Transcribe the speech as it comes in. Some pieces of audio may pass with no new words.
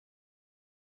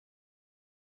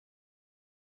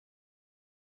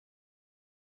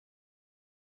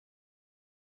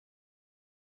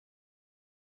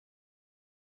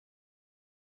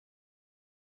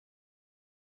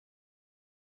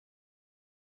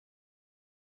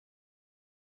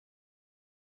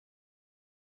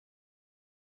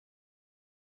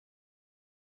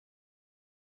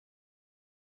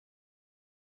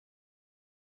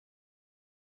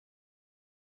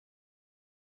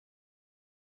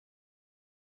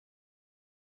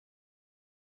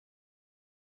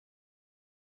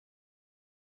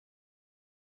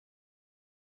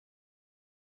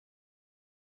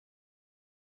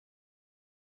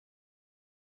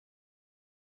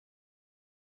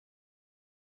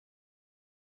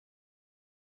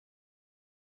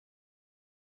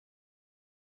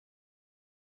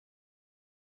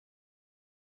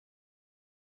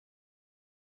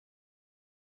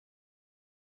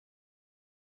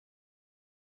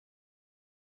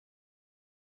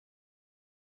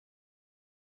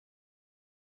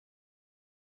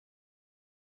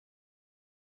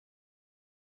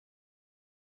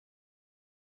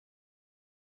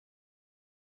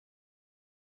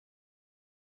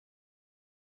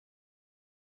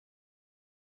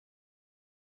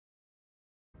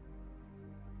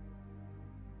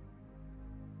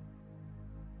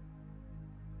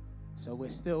So we're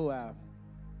still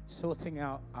sorting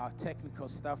out our technical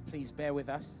stuff. Please bear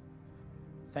with us.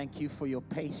 Thank you for your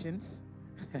patience.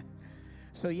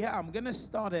 So yeah, I'm going to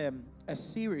start a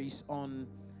series on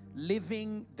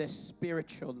living the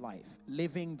spiritual life.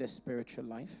 Living the spiritual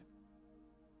life.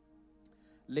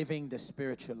 Living the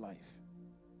spiritual life.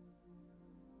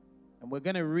 And we're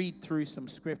going to read through some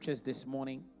scriptures this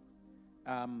morning.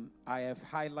 I have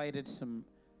highlighted some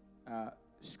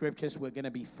scriptures we're going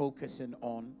to be focusing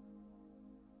on.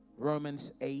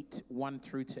 Romans 8, 1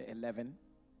 through to 11.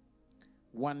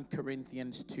 1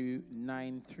 Corinthians 2,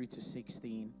 9 through to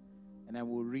 16. And then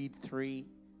we'll read 3,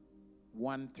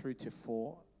 1 through to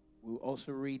 4. We'll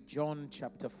also read John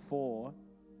chapter 4,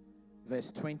 verse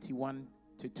 21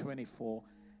 to 24.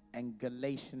 And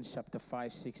Galatians chapter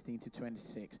 5, 16 to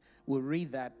 26. We'll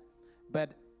read that.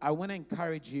 But I want to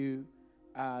encourage you,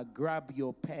 grab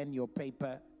your pen, your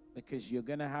paper, because you're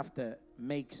going to have to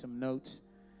make some notes.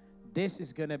 This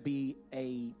is going to be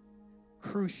a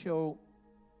crucial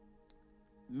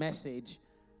message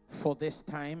for this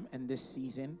time and this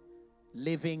season.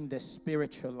 Living the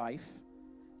spiritual life.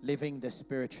 Living the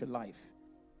spiritual life.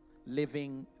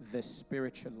 Living the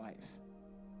spiritual life.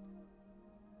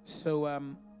 So,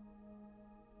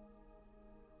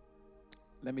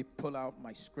 let me pull out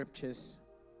my scriptures.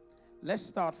 Let's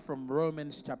start from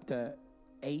Romans chapter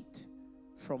 8,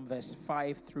 from verse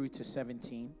 5 through to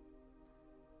 17.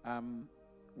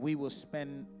 We will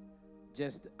spend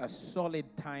just a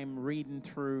solid time reading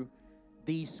through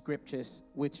these scriptures,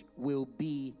 which will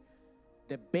be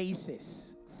the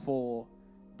basis for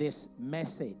this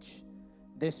message,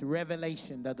 this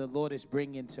revelation that the Lord is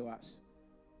bringing to us.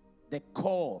 The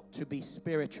call to be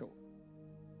spiritual.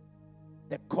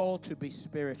 The call to be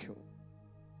spiritual.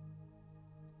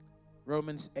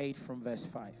 Romans 8 from verse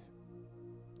 5.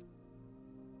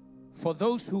 For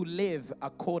those who live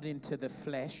according to the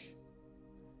flesh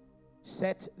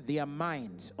set their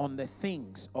minds on the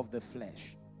things of the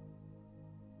flesh.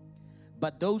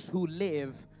 But those who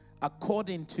live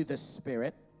according to the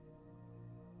Spirit,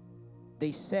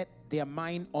 they set their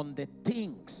mind on the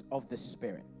things of the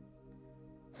Spirit.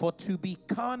 For to be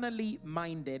carnally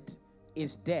minded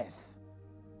is death,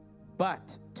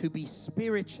 but to be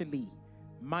spiritually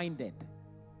minded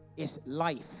is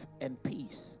life and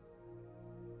peace.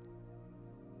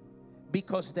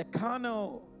 Because the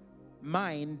carnal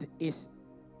mind is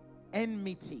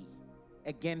enmity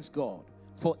against God,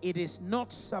 for it is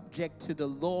not subject to the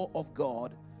law of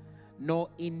God, nor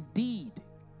indeed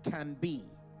can be.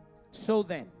 So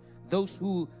then, those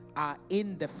who are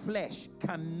in the flesh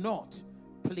cannot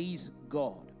please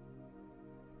God.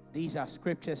 These are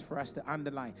scriptures for us to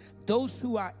underline. Those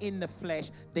who are in the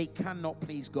flesh, they cannot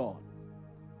please God.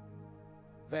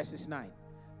 Verses 9.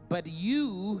 But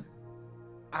you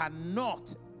are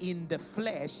not in the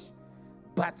flesh,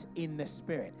 but in the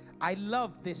Spirit. I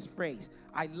love this phrase.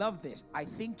 I love this. I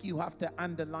think you have to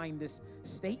underline this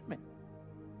statement.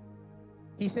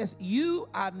 He says, you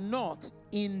are not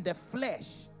in the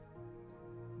flesh,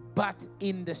 but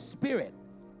in the Spirit,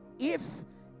 if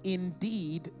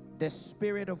indeed the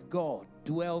Spirit of God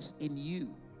dwells in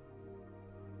you.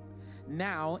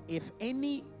 Now, if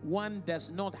anyone does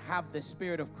not have the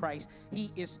Spirit of Christ,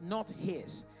 he is not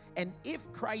his. And if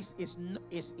Christ is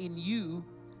in you,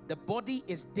 the body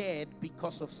is dead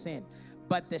because of sin,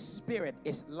 but the Spirit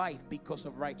is life because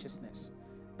of righteousness.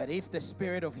 But if the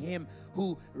Spirit of him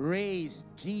who raised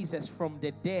Jesus from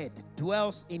the dead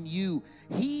dwells in you,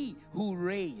 he who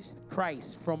raised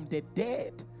Christ from the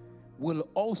dead will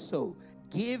also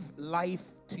give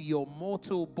life to your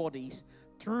mortal bodies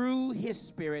through his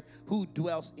Spirit who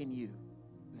dwells in you.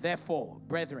 Therefore,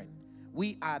 brethren,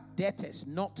 we are debtors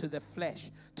not to the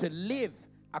flesh, to live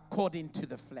according to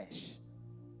the flesh.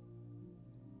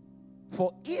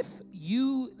 For if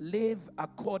you live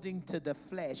according to the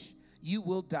flesh, you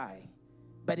will die.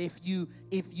 But if you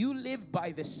live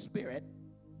by the Spirit,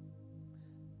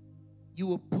 you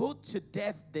will put to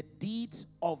death the deeds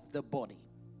of the body.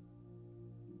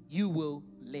 You will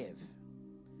live.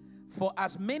 For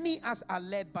as many as are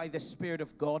led by the Spirit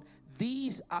of God,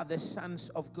 these are the sons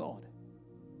of God.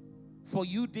 For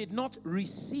you did not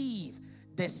receive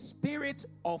the spirit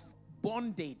of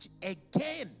bondage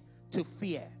again to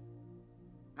fear.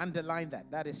 Underline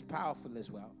that. That is powerful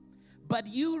as well. But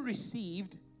you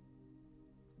received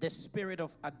the spirit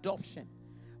of adoption,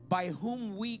 by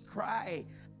whom we cry,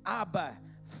 Abba,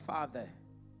 Father.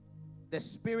 The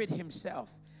Spirit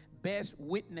himself bears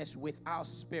witness with our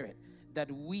spirit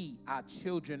that we are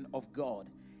children of God.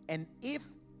 And if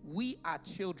we are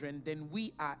children, then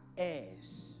we are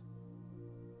heirs.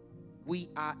 We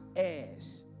are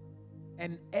heirs,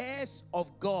 and heirs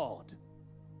of God,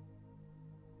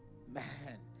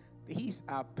 Man, these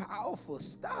are powerful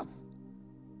stuff.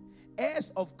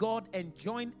 Heirs of God and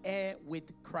joint heir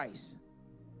with Christ,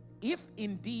 if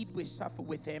indeed we suffer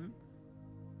with him,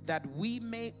 that we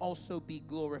may also be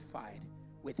glorified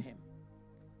with him.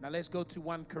 Now let's go to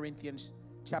 1 Corinthians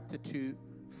chapter 2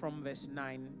 from verse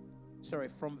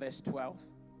 12.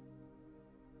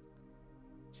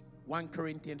 1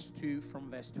 Corinthians 2 from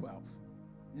verse 12.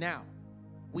 Now,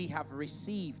 we have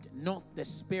received not the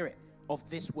spirit of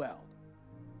this world.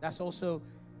 That's also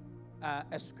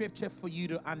a scripture for you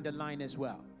to underline as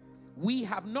well. We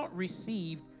have not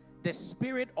received the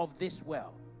spirit of this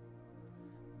world,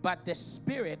 but the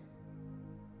Spirit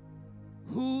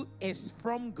who is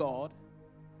from God,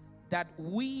 that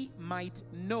we might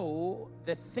know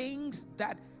the things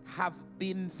that have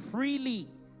been freely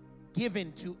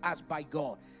given to us by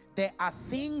God. There are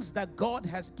things that God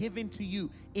has given to you.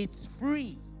 It's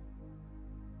free.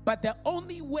 But the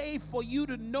only way for you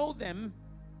to know them,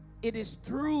 it is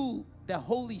through the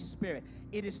Holy Spirit.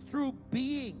 It is through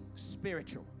being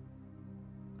spiritual.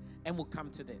 And we'll come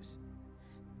to this.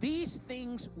 These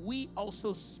things we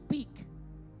also speak,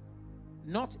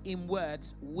 not in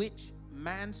words which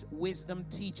man's wisdom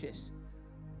teaches,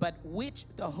 but which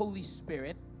the Holy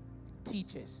Spirit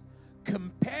teaches,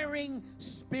 comparing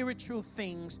spiritual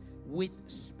things with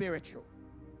spiritual.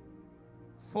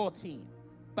 14.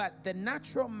 But the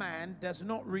natural man does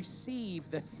not receive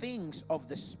the things of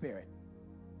the Spirit.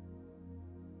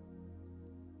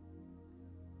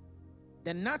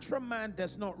 The natural man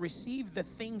does not receive the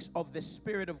things of the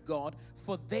Spirit of God,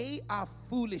 for they are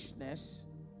foolishness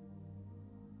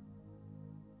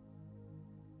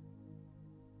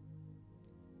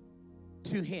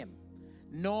to him.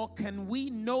 Nor can he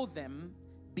know them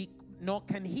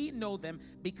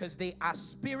because they are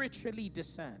spiritually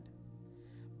discerned.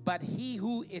 But he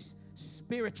who is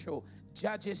spiritual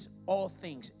judges all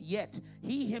things, yet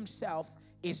he himself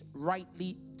is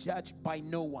rightly judged by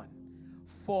no one.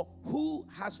 For who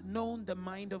has known the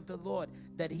mind of the Lord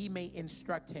that he may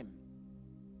instruct him?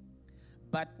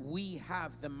 But we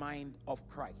have the mind of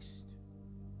Christ.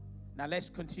 Now let's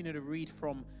continue to read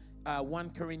from 1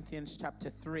 Corinthians chapter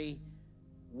 3,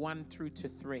 1 through to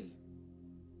 3.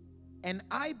 And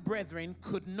I, brethren,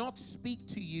 could not speak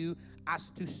to you as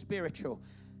to spiritual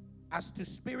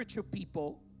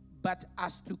people, but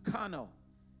as to carnal,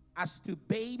 as to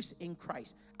babes in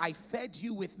Christ. I fed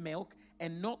you with milk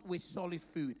and not with solid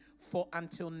food, for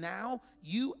until now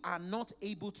you are not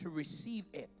able to receive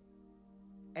it.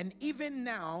 And even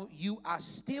now you are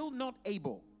still not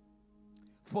able,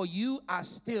 for you are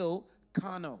still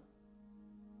carnal.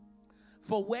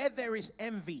 For where there is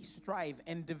envy, strife,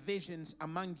 and divisions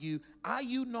among you, are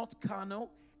you not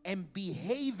carnal and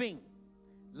behaving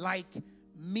like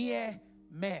mere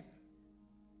men?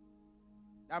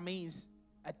 That means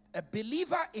a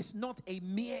believer is not a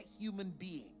mere human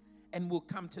being, and we'll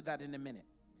come to that in a minute.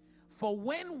 For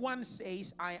when one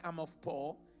says, I am of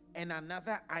Paul, and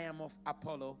another, I am of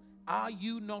Apollo, are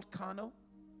you not carnal?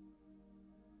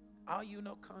 Are you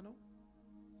not carnal?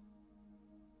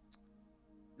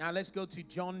 Now let's go to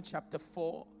John chapter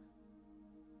 4,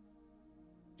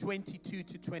 22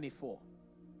 to 24.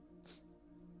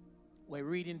 We're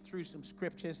reading through some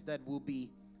scriptures that will be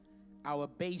our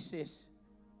basis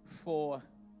for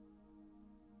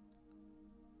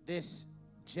this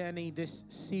journey, this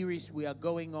series we are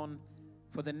going on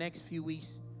for the next few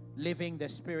weeks, living the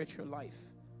spiritual life.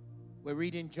 We're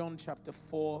reading John chapter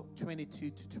 4,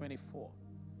 22 to 24.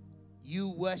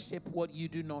 You worship what you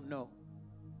do not know.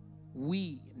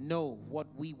 We know what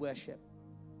we worship,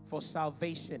 for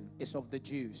salvation is of the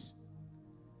Jews.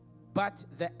 But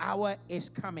the hour is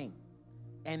coming,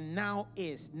 and now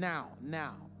is, now.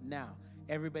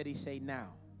 Everybody say now.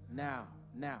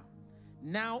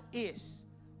 Now is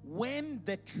when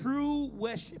the true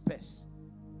worshipers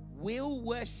will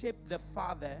worship the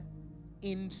Father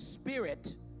in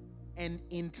spirit and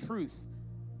in truth.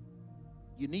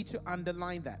 You need to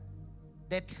underline that.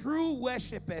 The true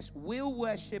worshipers will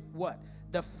worship what?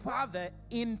 The Father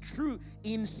in truth,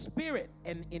 in spirit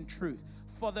and in truth.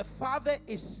 For the Father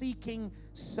is seeking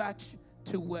such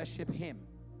to worship him.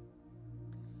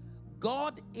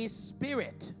 God is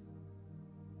spirit.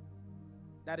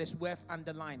 That is worth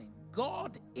underlining.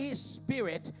 God is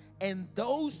spirit, and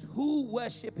those who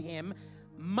worship him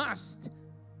must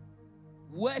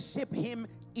worship him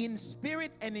in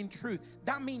spirit and in truth.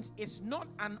 That means it's not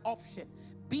an option.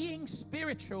 Being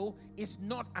spiritual is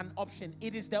not an option.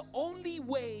 It is the only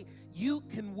way you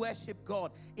can worship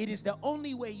God. It is the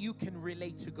only way you can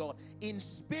relate to God, in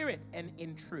spirit and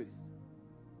in truth.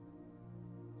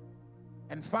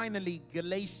 And finally,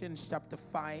 Galatians chapter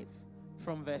 5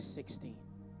 from verse 16.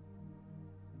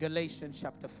 Galatians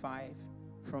chapter 5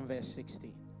 from verse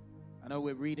 16. I know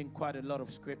we're reading quite a lot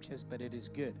of scriptures, but it is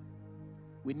good.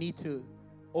 We need to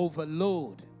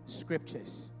overload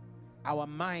scriptures. Our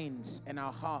minds and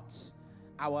our hearts,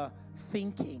 our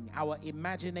thinking, our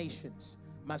imaginations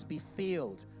must be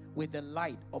filled with the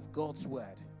light of God's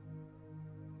word.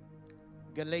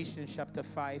 Galatians chapter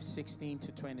 5, 16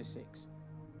 to 26.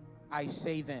 I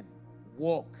say then,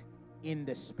 walk in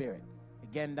the Spirit.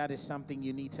 Again, that is something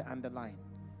you need to underline.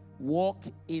 Walk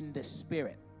in the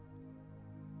Spirit.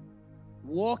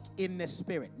 Walk in the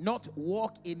Spirit. Not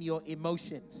walk in your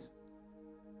emotions.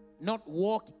 Not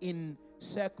walk in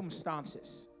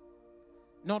circumstances.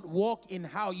 Not walk in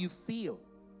how you feel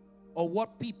or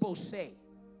what people say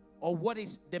or what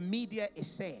is the media is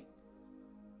saying.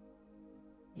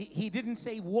 He didn't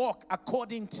say walk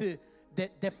according to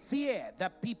the fear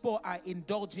that people are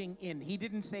indulging in. He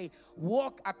didn't say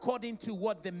walk according to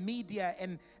what the media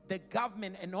and the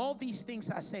government and all these things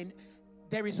are saying.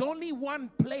 There is only one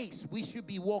place we should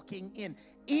be walking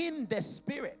in the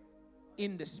Spirit.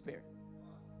 In the Spirit.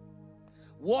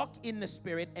 Walk in the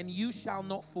Spirit, and you shall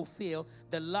not fulfill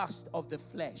the lust of the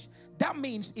flesh. That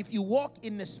means if you walk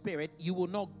in the Spirit, you will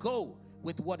not go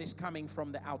with what is coming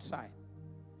from the outside.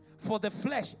 For the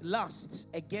flesh lusts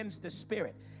against the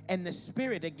Spirit, and the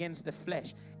Spirit against the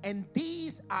flesh. And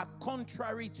these are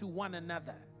contrary to one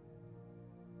another.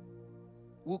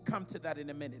 We'll come to that in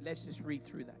a minute. Let's just read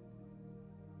through that.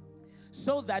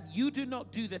 So that you do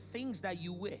not do the things that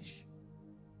you wish.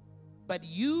 But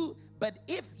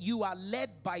if you are led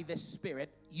by the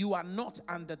Spirit, you are not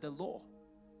under the law.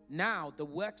 Now the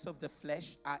works of the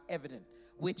flesh are evident,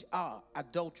 which are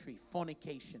adultery,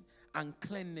 fornication,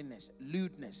 uncleanness,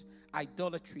 lewdness,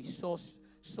 idolatry,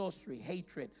 sorcery,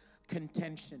 hatred,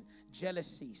 contention,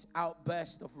 jealousies,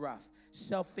 outbursts of wrath,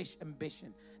 selfish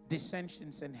ambition,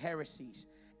 dissensions and heresies,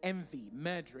 envy,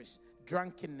 murderers,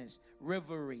 drunkenness,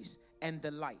 revelries, and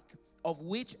the like, of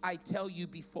which I tell you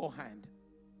beforehand,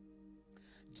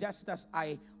 just as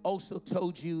I also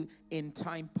told you in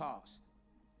time past,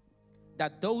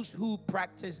 that those who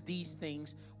practice these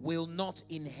things will not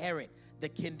inherit the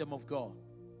kingdom of God.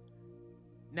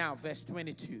 Now, verse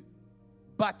 22.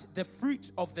 But the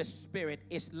fruit of the Spirit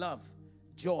is love,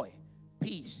 joy,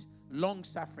 peace,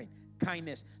 long-suffering,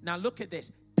 kindness. Now look at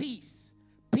this. Peace.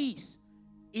 Peace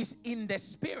is in the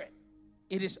Spirit.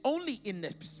 It is only in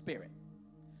the Spirit.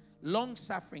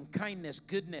 Long-suffering, kindness,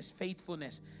 goodness,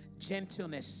 faithfulness,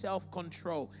 gentleness,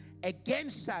 self-control.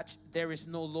 Against such there is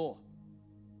no law.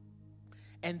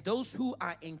 And those who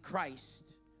are in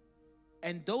Christ,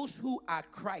 and those who are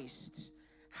Christ's,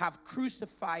 have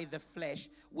crucified the flesh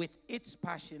with its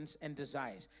passions and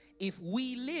desires. If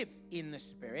we live in the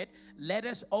Spirit, let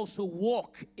us also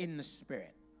walk in the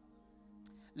Spirit.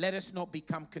 Let us not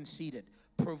become conceited,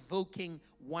 provoking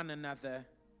one another,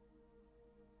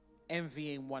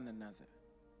 envying one another.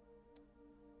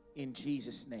 In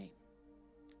Jesus' name,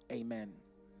 amen.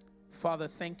 Father,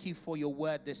 thank you for your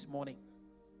word this morning.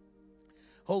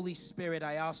 Holy Spirit,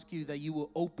 I ask you that you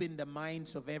will open the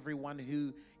minds of everyone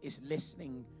who is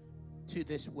listening to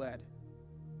this word.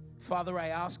 Father, I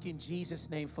ask in Jesus'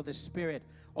 name for the spirit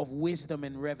of wisdom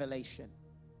and revelation.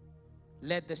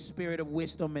 Let the spirit of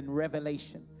wisdom and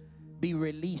revelation be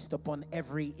released upon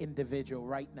every individual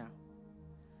right now.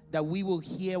 That we will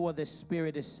hear what the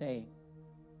Spirit is saying.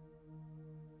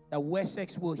 That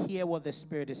Wessex will hear what the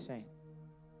Spirit is saying.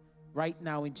 Right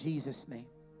now in Jesus' name.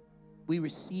 We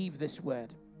receive this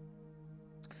word.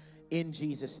 In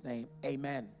Jesus' name,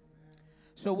 amen.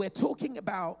 So we're talking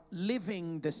about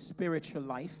living the spiritual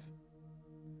life.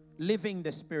 Living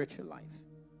the spiritual life.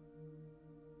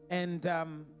 And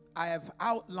I have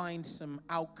outlined some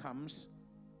outcomes.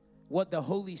 What the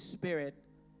Holy Spirit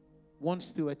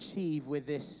wants to achieve with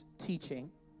this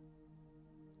teaching.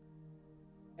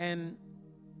 And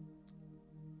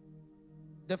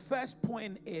the first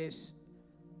point is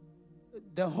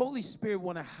the Holy Spirit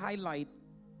want to highlight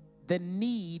the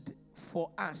need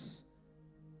for us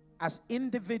as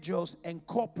individuals and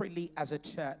corporately as a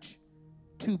church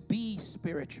to be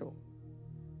spiritual.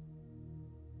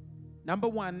 Number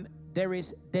one, there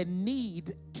is the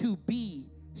need to be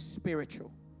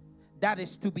spiritual. That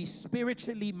is to be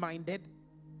spiritually minded,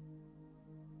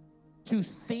 to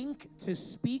think, to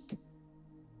speak,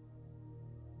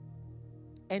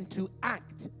 and to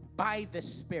act by the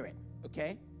Spirit,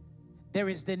 okay? There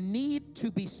is the need to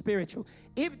be spiritual.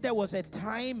 If there was a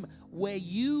time where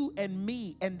you and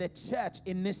me and the church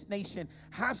in this nation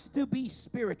has to be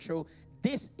spiritual,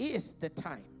 this is the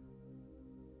time.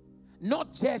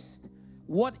 Not just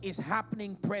what is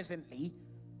happening presently.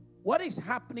 What is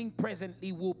happening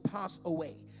presently will pass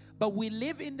away. But we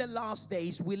live in the last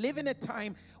days. We live in a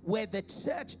time where the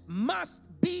church must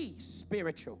be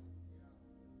spiritual.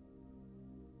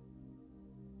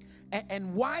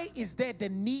 And why is there the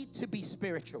need to be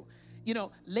spiritual? You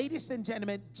know, ladies and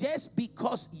gentlemen, just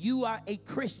because you are a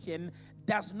Christian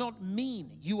does not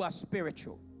mean you are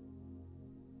spiritual.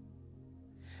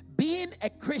 Being a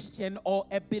Christian or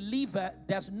a believer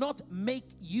does not make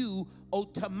you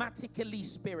automatically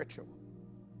spiritual.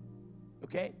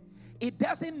 Okay? It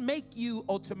doesn't make you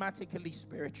automatically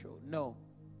spiritual. No.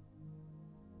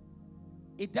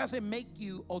 It doesn't make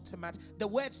you automatic. The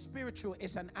word spiritual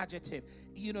is an adjective.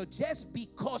 You know, just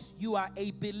because you are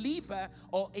a believer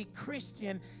or a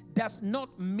Christian does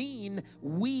not mean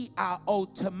we are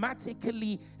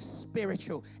automatically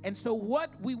spiritual. And so what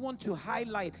we want to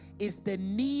highlight is the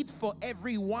need for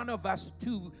every one of us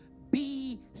to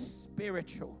be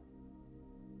spiritual.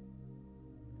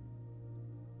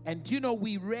 And you know,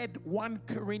 we read 1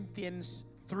 Corinthians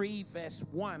 3 verse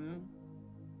 1.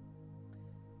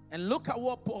 And look at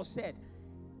what Paul said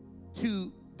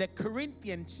to the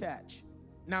Corinthian church.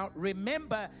 Now,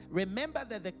 remember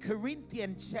that the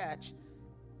Corinthian church,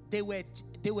 they were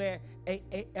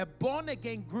a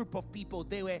born-again group of people.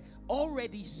 They were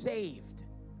already saved.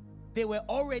 They were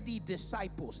already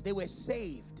disciples. They were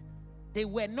saved. They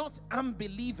were not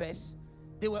unbelievers.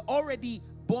 They were already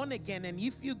born again. And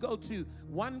if you go to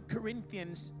 1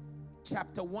 Corinthians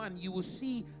chapter 1, you will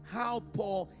see how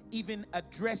Paul even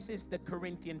addresses the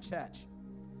Corinthian church.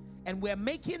 And we're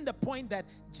making the point that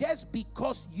just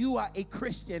because you are a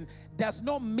Christian does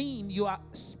not mean you are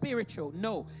spiritual.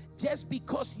 No, just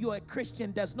because you are a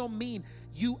Christian does not mean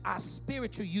you are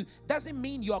spiritual. You doesn't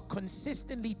mean you're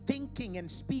consistently thinking and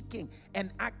speaking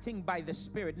and acting by the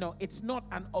Spirit. No, it's not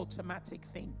an automatic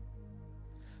thing.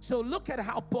 So look at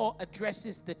how Paul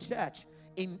addresses the church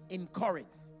in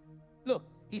Corinth. Look,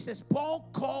 he says, Paul,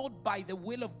 called by the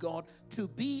will of God to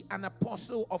be an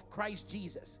apostle of Christ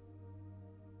Jesus,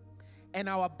 and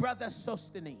our brother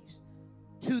Sosthenes,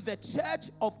 to the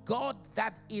church of God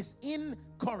that is in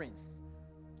Corinth,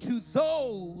 to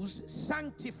those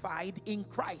sanctified in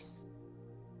Christ,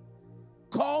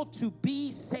 called to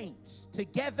be saints,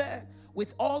 together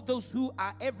with all those who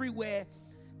are everywhere,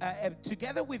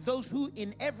 together with those who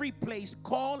in every place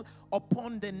call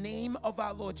upon the name of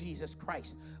our Lord Jesus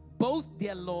Christ, both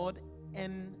their Lord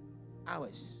and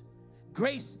ours.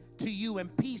 Grace to you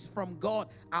and peace from God,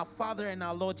 our Father, and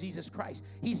our Lord Jesus Christ.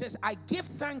 He says, I give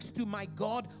thanks to my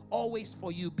God always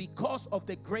for you, because of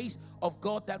the grace of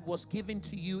God that was given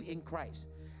to you in Christ,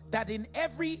 that in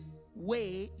every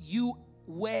way you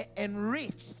were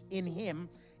enriched in him,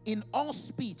 in all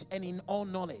speech and in all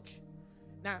knowledge.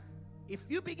 Now, if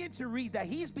you begin to read that,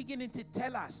 he's beginning to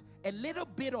tell us a little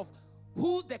bit of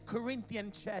who the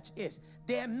Corinthian church is.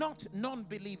 They are not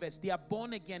non-believers. They are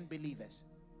born-again believers.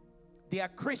 They are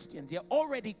Christians. They are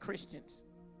already Christians.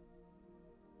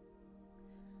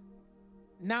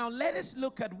 Now, let us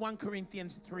look at 1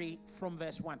 Corinthians 3 from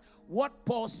verse 1. What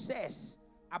Paul says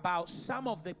about some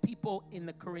of the people in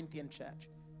the Corinthian church.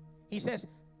 He says,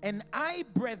 and I,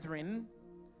 brethren,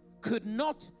 could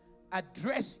not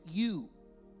address you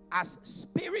as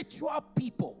spiritual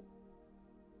people.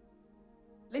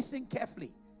 Listen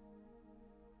carefully.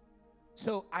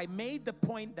 So I made the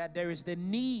point that there is the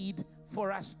need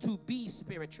for us to be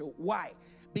spiritual. Why?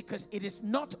 Because it is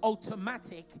not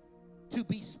automatic to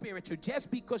be spiritual.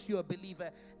 Just because you're a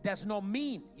believer does not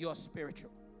mean you're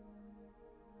spiritual.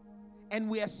 And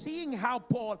we are seeing how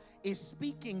Paul is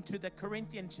speaking to the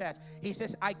Corinthian church. He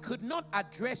says, I could not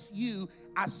address you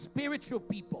as spiritual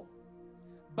people,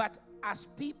 but as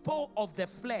people of the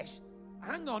flesh.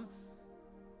 Hang on.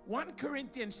 1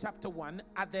 Corinthians chapter 1,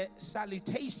 at the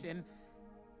salutation,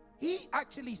 he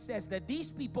actually says that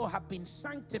these people have been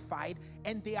sanctified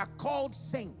and they are called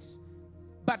saints.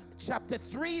 But chapter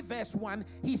 3 verse 1,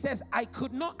 he says, I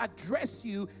could not address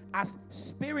you as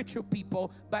spiritual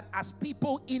people, but as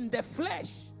people in the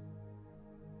flesh.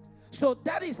 So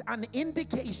that is an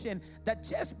indication that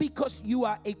just because you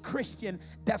are a Christian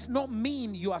does not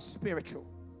mean you are spiritual.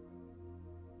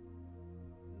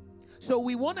 So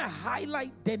we want to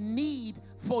highlight the need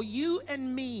for you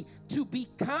and me to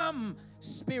become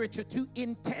spiritual, to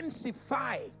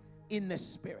intensify in the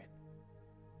Spirit,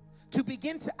 to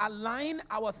begin to align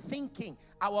our thinking,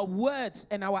 our words,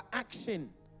 and our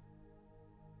action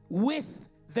with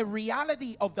the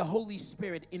reality of the Holy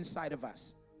Spirit inside of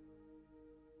us.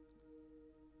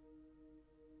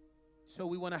 So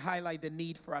we want to highlight the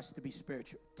need for us to be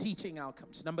spiritual. Teaching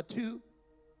outcomes. Number 2,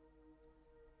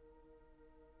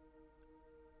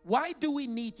 why do we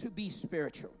need to be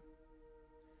spiritual?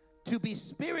 To be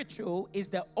spiritual is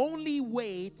the only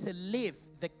way to live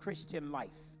the Christian life.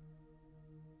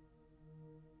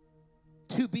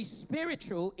 To be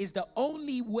spiritual is the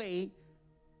only way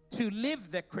to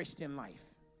live the Christian life.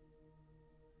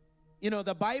 You know,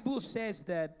 the Bible says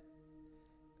that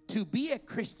to be a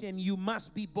Christian, you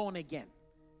must be born again.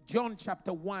 John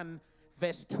chapter 1,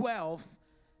 verse 12,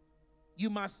 you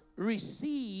must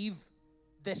receive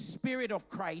the Spirit of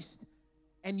Christ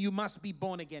and you must be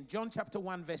born again. John chapter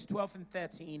 1, verse 12 and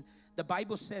 13, the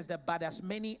Bible says that, but as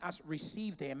many as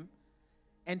received him,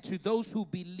 and to those who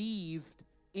believed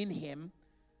in him,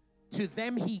 to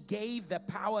them he gave the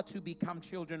power to become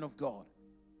children of God.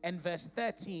 And verse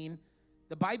 13,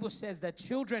 the Bible says that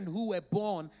children who were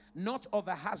born not of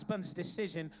a husband's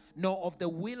decision, nor of the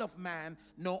will of man,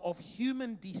 nor of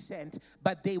human descent,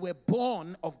 but they were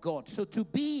born of God. So to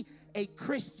be a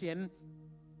Christian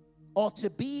or to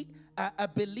be a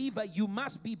believer, you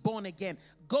must be born again.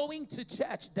 Going to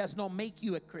church does not make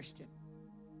you a Christian.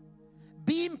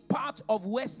 Being part of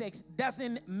Wessex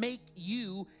doesn't make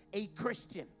you a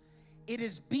Christian. It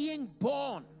is being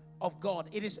born of God.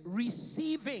 It is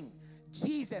receiving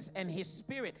Jesus and his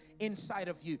Spirit inside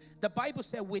of you. The Bible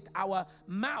said with our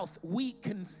mouth we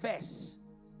confess,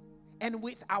 and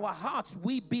with our hearts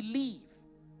we believe.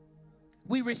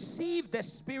 We receive the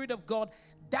Spirit of God.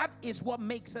 That is what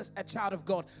makes us a child of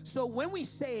God. So when we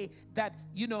say that,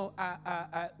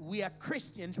 we are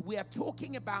Christians, we are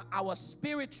talking about our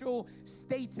spiritual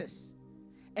status.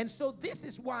 And so this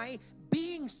is why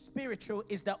being spiritual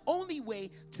is the only way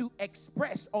to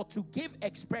express or to give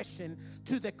expression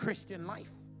to the Christian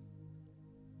life.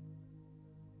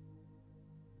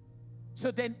 So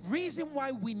the reason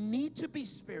why we need to be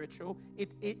spiritual,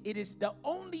 it is the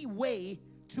only way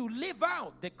to live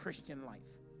out the Christian life.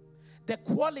 The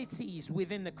qualities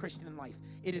within the Christian life,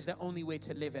 it is the only way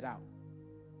to live it out.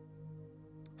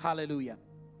 Hallelujah.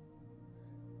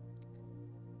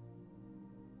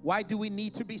 Why do we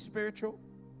need to be spiritual?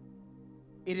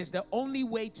 It is the only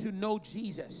way to know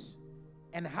Jesus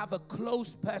and have a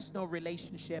close personal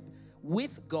relationship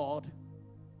with God.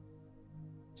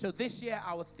 So this year,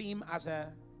 our theme as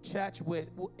a church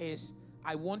is,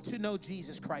 I want to know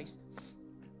Jesus Christ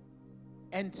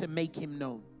and to make him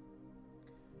known.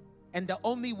 And the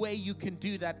only way you can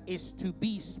do that is to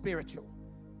be spiritual.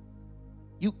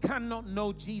 You cannot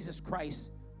know Jesus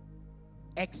Christ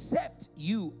except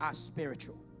you are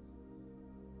spiritual.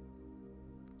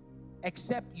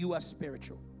 Except you are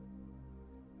spiritual.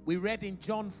 We read in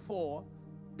John 4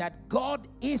 that God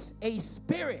is a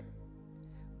spirit.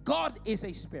 God is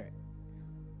a spirit.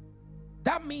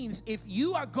 That means if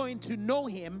you are going to know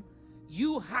him,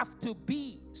 you have to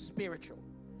be spiritual.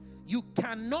 You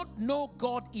cannot know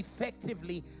God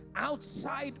effectively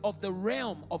outside of the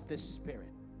realm of the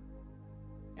Spirit.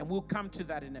 And we'll come to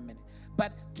that in a minute.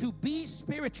 But to be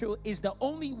spiritual is the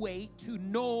only way to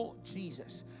know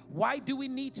Jesus. Why do we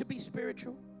need to be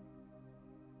spiritual?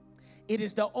 It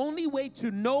is the only way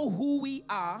to know who we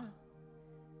are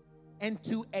and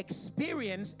to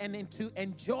experience and to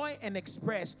enjoy and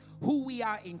express who we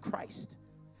are in Christ.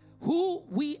 Who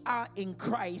we are in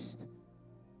Christ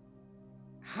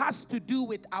has to do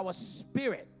with our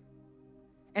spirit.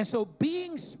 And so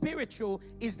being spiritual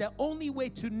is the only way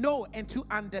to know and to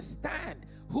understand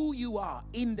who you are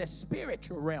in the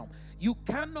spiritual realm. You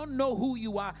cannot know who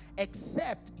you are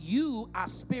except you are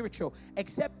spiritual,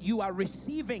 except you are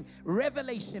receiving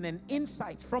revelation and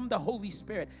insight from the Holy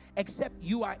Spirit, except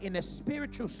you are in a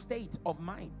spiritual state of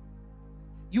mind.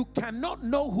 You cannot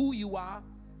know who you are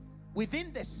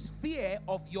within the sphere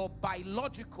of your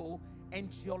biological and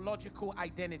geological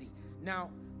identity.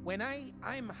 Now, when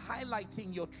I'm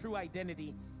highlighting your true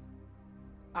identity,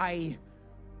 I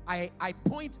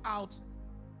point out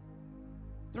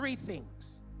three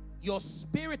things. Your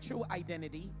spiritual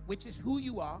identity, which is who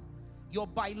you are. Your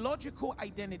biological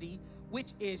identity,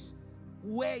 which is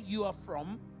where you are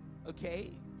from,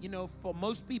 okay? You know, for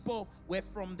most people, we're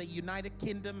from the United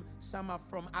Kingdom. Some are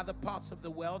from other parts of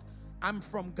the world. I'm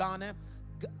from Ghana.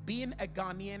 Being a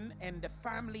Ghanaian and the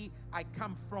family I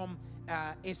come from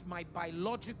is my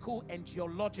biological and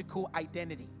geological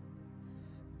identity.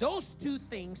 Those two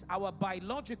things, our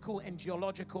biological and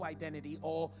geological identity,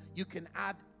 or you can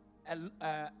add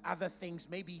other things,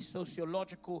 maybe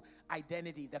sociological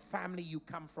identity, the family you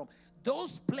come from.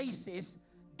 Those places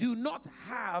do not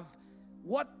have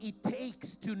what it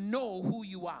takes to know who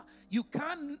you are. You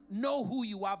can't know who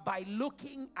you are by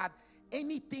looking at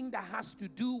anything that has to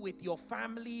do with your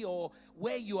family or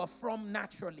where you are from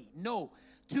naturally. No.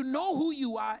 To know who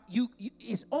you are,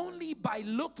 is only by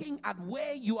looking at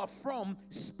where you are from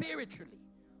spiritually.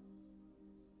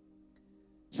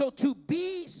 So to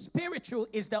be spiritual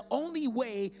is the only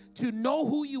way to know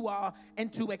who you are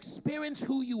and to experience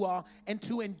who you are and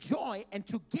to enjoy and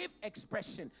to give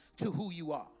expression to who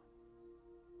you are.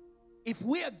 If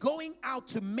we are going out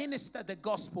to minister the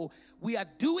gospel, we are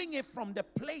doing it from the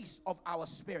place of our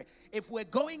spirit. If we're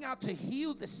going out to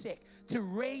heal the sick, to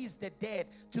raise the dead,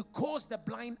 to cause the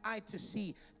blind eye to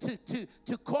see,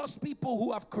 to cause people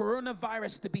who have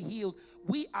coronavirus to be healed,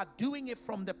 we are doing it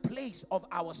from the place of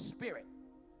our spirit.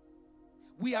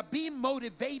 We are being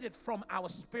motivated from our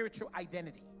spiritual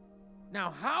identity. Now,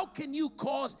 how can you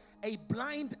cause a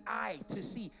blind eye to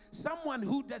see? Someone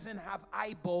who doesn't have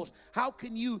eyeballs, how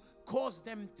can you cause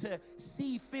them to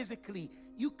see physically?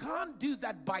 You can't do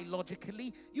that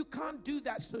biologically. You can't do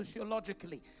that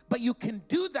sociologically. But you can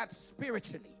do that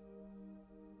spiritually.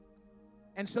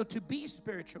 And so to be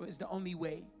spiritual is the only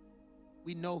way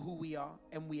we know who we are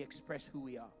and we express who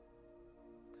we are.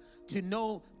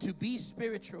 To be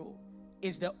spiritual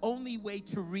is the only way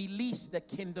to release the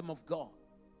kingdom of God.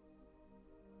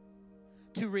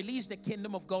 To release the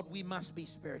kingdom of God, we must be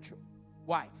spiritual.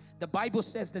 Why? The Bible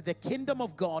says that the kingdom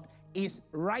of God is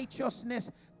righteousness,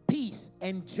 peace,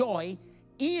 and joy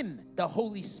in the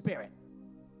Holy Spirit.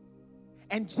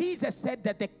 And Jesus said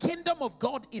that the kingdom of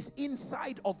God is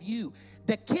inside of you.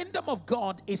 The kingdom of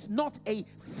God is not a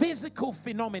physical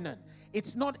phenomenon.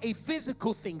 It's not a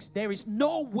physical thing. There is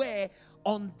nowhere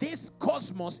on this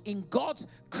cosmos in God's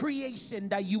creation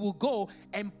that you will go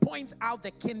and point out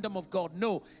the kingdom of God.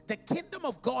 No, the kingdom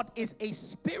of God is a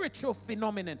spiritual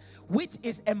phenomenon which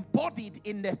is embodied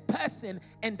in the person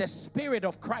and the spirit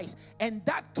of Christ. And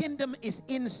that kingdom is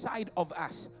inside of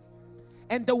us.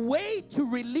 And the way to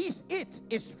release it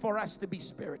is for us to be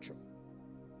spiritual.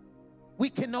 We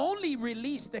can only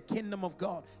release the kingdom of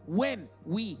God when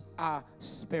we are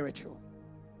spiritual.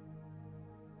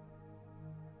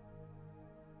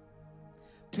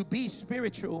 To be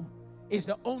spiritual is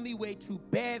the only way to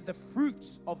bear the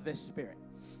fruits of the Spirit.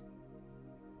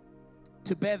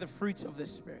 To bear the fruits of the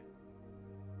Spirit.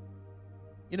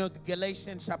 You know,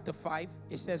 Galatians chapter 5,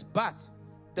 it says, but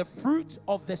the fruit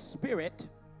of the Spirit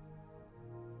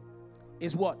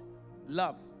is what?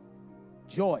 Love,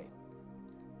 joy,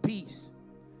 peace,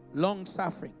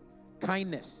 long-suffering,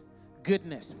 kindness,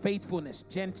 goodness, faithfulness,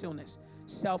 gentleness,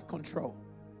 self-control.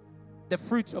 The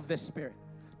fruits of the Spirit.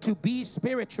 To be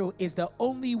spiritual is the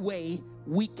only way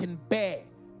we can bear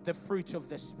the fruits of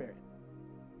the Spirit.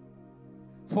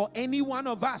 For any one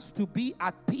of us to be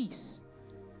at peace,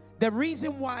 the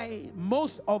reason why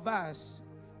most of us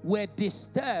were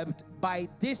disturbed by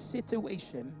this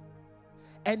situation,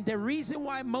 and the reason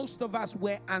why most of us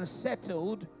were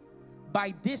unsettled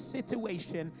by this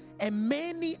situation and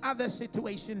many other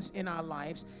situations in our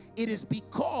lives, it is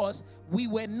because we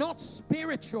were not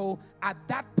spiritual at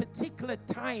that particular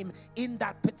time in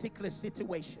that particular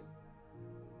situation.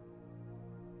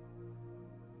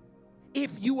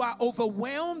 If you are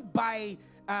overwhelmed by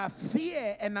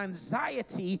fear and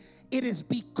anxiety, it is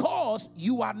because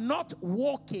you are not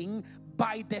walking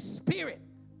by the Spirit.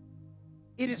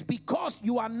 It is because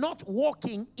you are not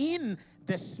walking in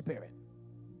the Spirit.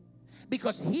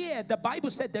 Because here the Bible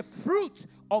said the fruit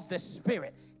of the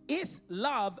Spirit is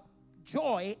love,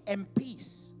 joy, and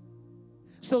peace.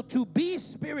 So to be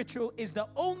spiritual is the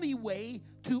only way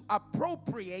to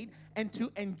appropriate and to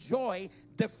enjoy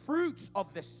the fruits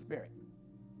of the Spirit.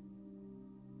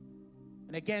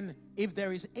 And again, if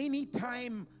there is any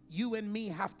time you and me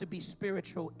have to be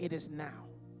spiritual, it is now.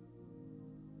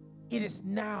 It is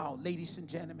now, ladies and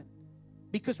gentlemen.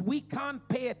 Because we can't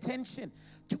pay attention.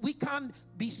 We can't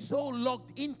be so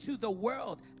locked into the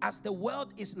world as the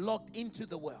world is locked into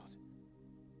the world.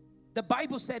 The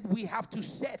Bible said we have to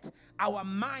set our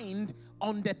mind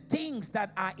on the things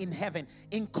that are in heaven.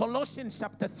 In Colossians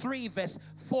chapter 3 verse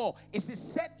 4, it says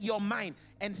set your mind.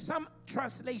 And some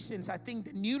translations, I think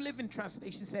the New Living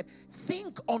Translation said,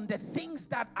 think on the things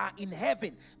that are in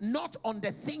heaven, not on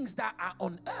the things that are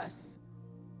on earth.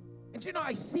 And you know,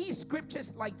 I see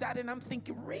scriptures like that and I'm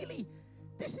thinking, really,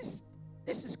 this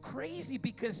is crazy,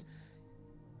 because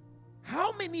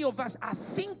how many of us are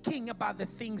thinking about the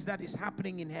things that is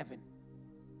happening in heaven?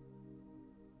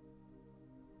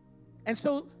 And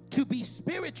so to be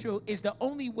spiritual is the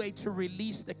only way to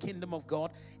release the kingdom of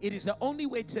God. It is the only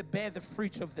way to bear the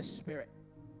fruits of the Spirit.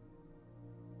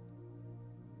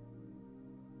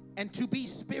 And to be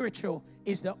spiritual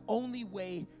is the only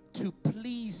way to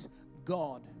please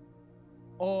God,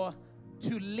 or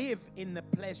to live in the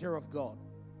pleasure of God.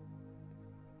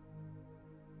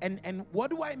 And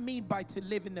what do I mean by to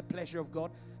live in the pleasure of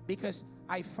God? Because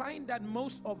I find that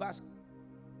most of us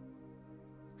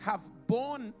have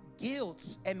born guilt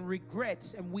and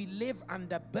regrets, and we live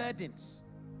under burdens.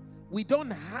 We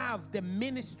don't have the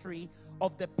ministry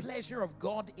of the pleasure of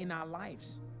God in our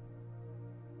lives.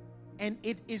 And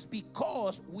it is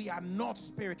because we are not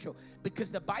spiritual.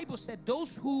 Because the Bible said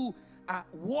those who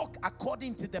walk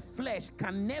according to the flesh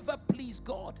can never please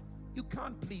God. You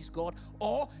can't please God,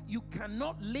 or you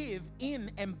cannot live in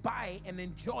and by and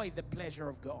enjoy the pleasure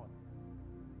of God.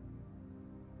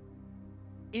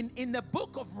 In the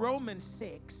book of Romans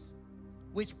 6,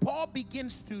 which Paul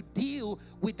begins to deal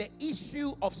with the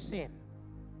issue of sin.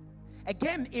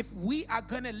 Again, if we are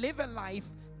going to live a life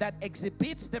that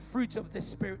exhibits the fruit of the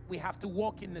Spirit, we have to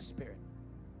walk in the Spirit.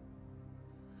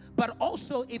 But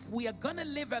also, if we are going to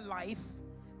live a life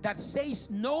that says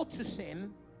no to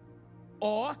sin,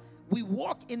 or we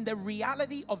walk in the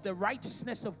reality of the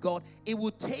righteousness of God, it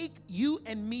will take you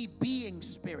and me being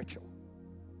spiritual.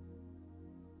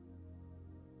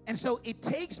 And so it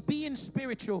takes being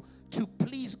spiritual to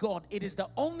please God. It is the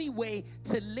only way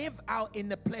to live out in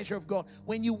the pleasure of God.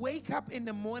 When you wake up in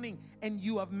the morning and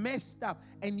you have messed up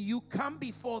and you come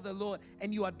before the Lord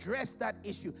and you address that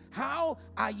issue, how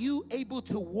are you able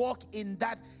to walk in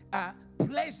that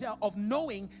pleasure of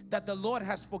knowing that the Lord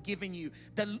has forgiven you?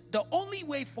 The only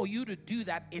way for you to do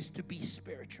that is to be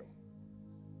spiritual.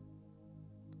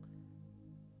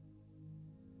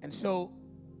 And so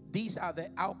these are the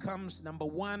outcomes. Number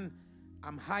one,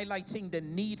 I'm highlighting the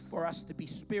need for us to be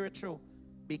spiritual,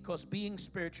 because being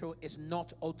spiritual is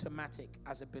not automatic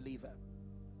as a believer.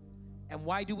 And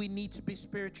why do we need to be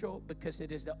spiritual? Because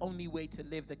it is the only way to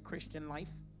live the Christian life.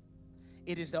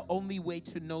 It is the only way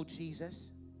to know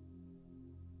Jesus.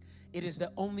 It is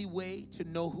the only way to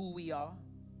know who we are.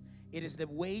 It is the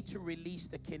way to release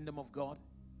the kingdom of God.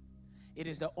 It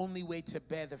is the only way to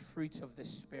bear the fruits of the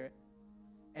Spirit.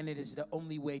 And it is the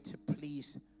only way to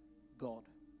please God.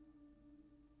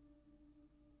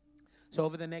 So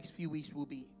over the next few weeks,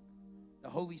 the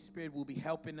Holy Spirit will be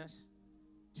helping us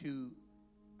to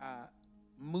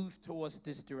move towards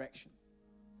this direction.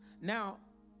 Now,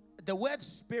 the word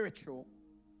spiritual,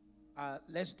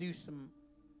 let's do some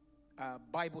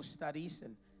Bible studies.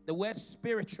 And the word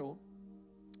spiritual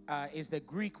is the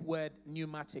Greek word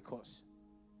pneumatikos.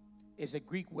 It's a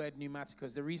Greek word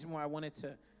pneumatikos. The reason why I wanted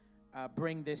to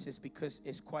bring this is because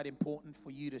it's quite important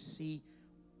for you to see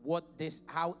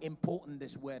how important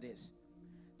this word is.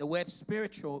 The word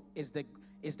spiritual is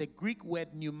the Greek word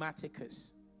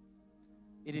pneumatikos.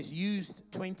 It is used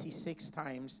 26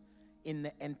 times in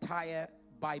the entire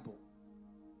Bible.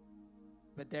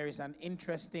 But there is an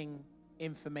interesting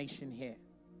information here.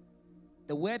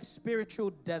 The word spiritual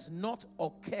does not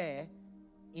occur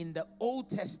in the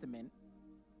Old Testament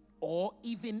or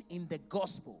even in the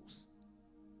Gospels.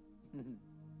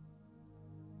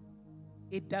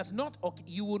 It does not,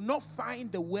 you will not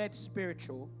find the word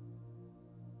spiritual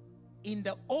in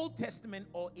the Old Testament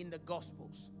or in the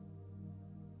Gospels.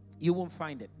 You won't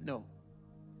find it, no.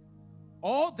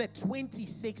 All the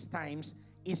 26 times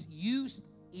is used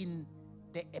in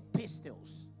the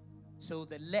epistles. So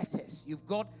the letters. You've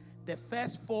got the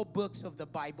first 4 books of the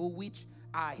Bible, which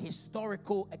are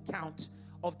historical accounts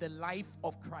of the life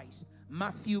of Christ.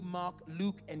 Matthew, Mark,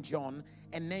 Luke, and John.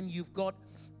 And then you've got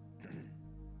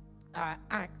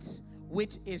Acts,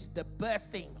 which is the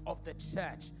birthing of the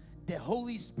church. The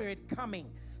Holy Spirit coming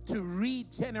to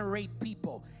regenerate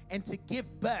people and to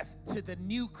give birth to the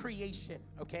new creation,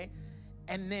 okay?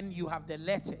 And then you have the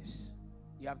letters.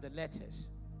 You have the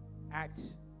letters.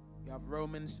 Acts, you have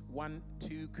Romans, 1,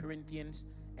 2, Corinthians,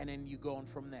 and then you go on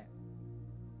from there.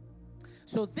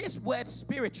 So this word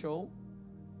spiritual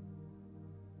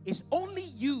is only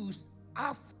used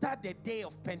after the day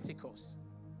of Pentecost.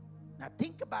 Now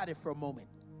think about it for a moment.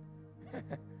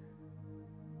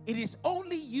 It is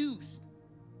only used,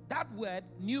 that word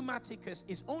pneumatikos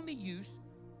is only used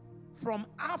from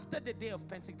after the day of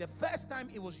Pentecost. The first time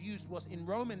it was used was in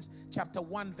Romans chapter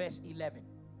 1 verse 11.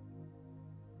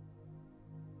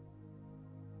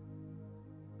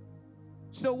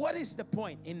 So what is the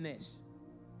point in this?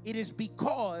 It is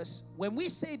because when we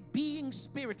say being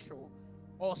spiritual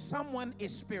or someone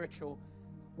is spiritual,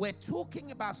 we're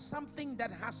talking about something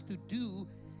that has to do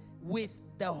with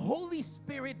the Holy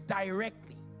Spirit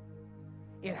directly.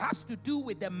 It has to do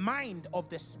with the mind of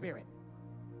the Spirit.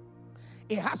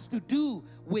 It has to do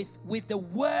with the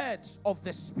words of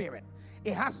the Spirit.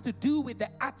 It has to do with the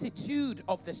attitude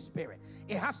of the Spirit.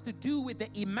 It has to do with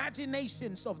the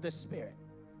imaginations of the Spirit.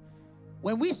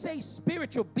 When we say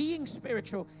spiritual, being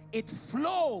spiritual, it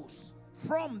flows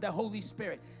from the Holy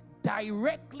Spirit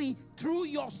directly through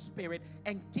your spirit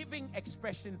and giving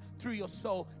expression through your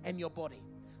soul and your body.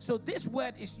 So this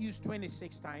word is used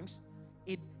 26 times.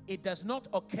 It It does not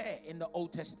occur in the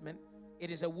Old Testament. It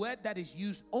is a word that is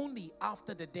used only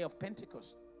after the day of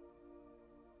Pentecost.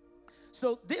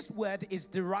 So this word is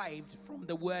derived from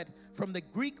the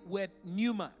Greek word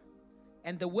pneuma.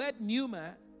 And the word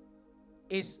pneuma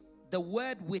is the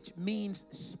word which means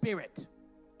spirit.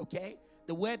 Okay?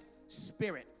 The word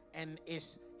spirit, and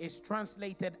is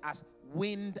translated as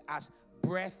wind, as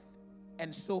breath,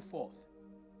 and so forth.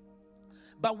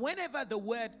 But whenever the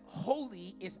word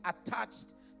holy is attached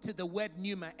to the word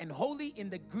pneuma, and holy in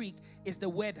the Greek is the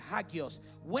word hagios.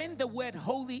 When the word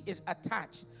holy is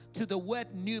attached to the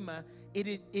word pneuma,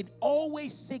 it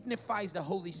always signifies the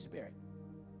Holy Spirit.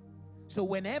 So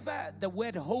whenever the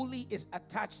word holy is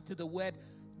attached to the word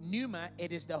pneuma,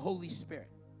 it is the Holy Spirit.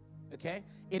 Okay?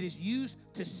 It is used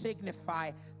to signify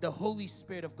the Holy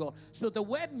Spirit of God. So the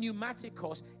word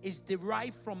pneumatikos is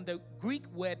derived from the Greek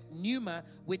word pneuma,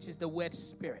 which is the word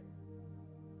spirit.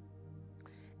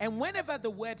 And whenever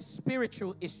the word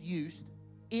spiritual is used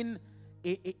in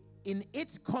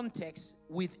its context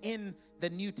within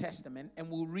the New Testament, and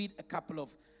we'll read a couple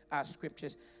of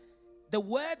scriptures, the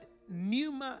word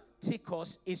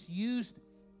pneumatikos is used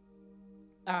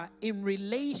in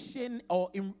relation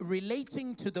or in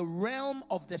relating to the realm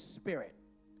of the Spirit.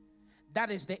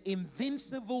 That is the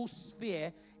invincible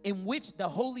sphere in which the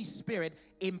Holy Spirit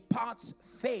imparts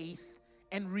faith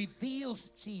and reveals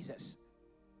Jesus.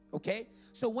 Okay?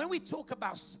 So when we talk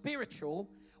about spiritual,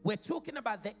 we're talking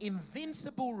about the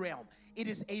invincible realm. It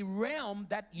is a realm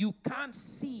that you can't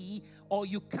see or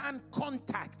you can't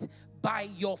contact by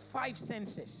your five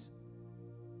senses.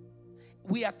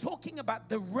 We are talking about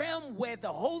the realm where the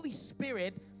Holy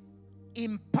Spirit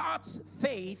imparts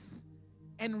faith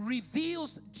and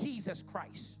reveals Jesus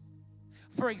Christ.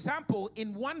 For example,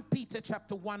 in 1 Peter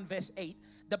chapter 1 verse 8,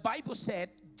 the Bible said,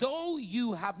 though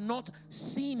you have not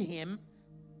seen him,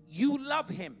 you love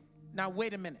him. Now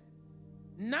wait a minute.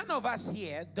 None of us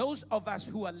here, those of us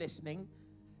who are listening,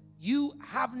 you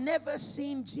have never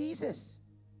seen Jesus.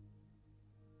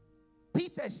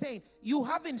 Peter is saying, you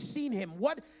haven't seen him.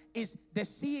 What is the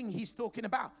seeing he's talking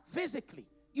about? Physically.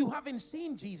 You haven't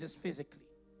seen Jesus physically.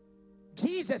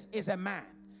 Jesus is a man.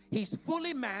 He's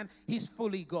fully man. He's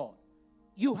fully God.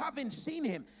 You haven't seen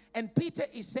him. And Peter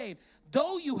is saying,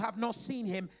 though you have not seen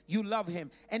him, you love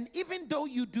him. And even though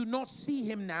you do not see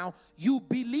him now, you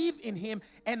believe in him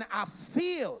and are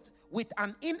filled with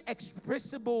an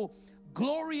inexpressible,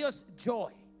 glorious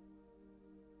joy.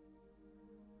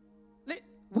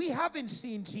 We haven't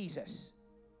seen Jesus.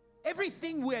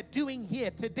 Everything we're doing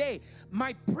here today,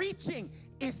 my preaching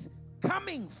is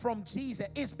coming from Jesus,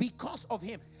 is because of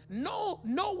him. No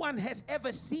one has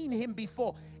ever seen him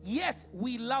before, yet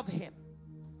we love him.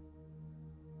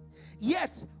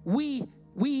 Yet we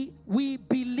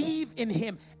believe in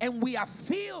him and we are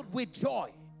filled with joy.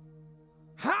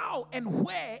 How and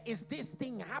where is this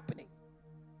thing happening?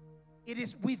 It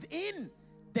is within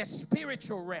the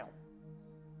spiritual realm.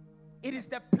 It is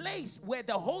the place where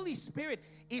the Holy Spirit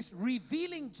is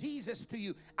revealing Jesus to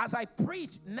you. As I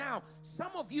preach now,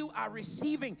 some of you are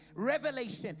receiving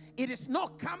revelation. It is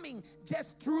not coming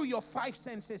just through your five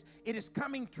senses. It is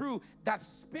coming through that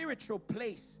spiritual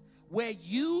place where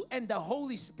you and the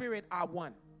Holy Spirit are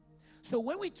one. So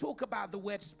when we talk about the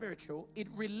word spiritual, it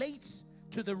relates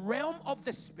to the realm of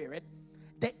the Spirit,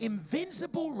 the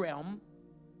invincible realm,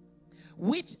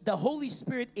 which the Holy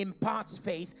Spirit imparts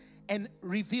faith and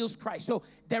reveals Christ. So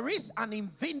there is an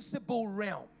invincible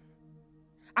realm.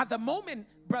 At the moment,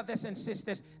 brothers and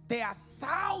sisters, there are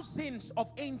thousands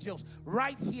of angels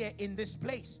right here in this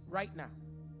place right now.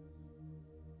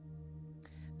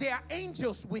 There are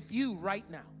angels with you right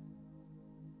now.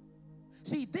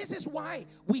 See, this is why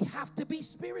we have to be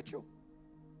spiritual.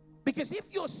 Because if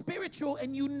you're spiritual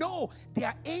and you know there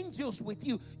are angels with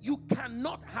you, you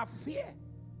cannot have fear.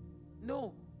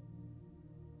 No.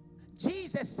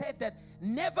 Jesus said that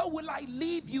never will I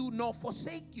leave you nor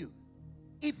forsake you.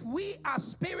 If we are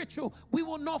spiritual, we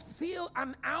will not feel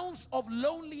an ounce of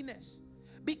loneliness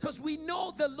because we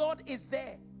know the Lord is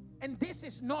there. And this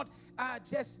is not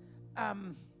just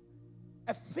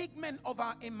a figment of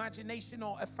our imagination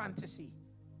or a fantasy.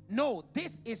 No,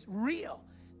 this is real.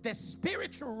 The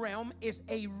spiritual realm is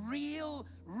a real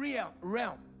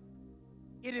realm.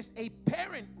 It is a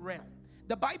parent realm.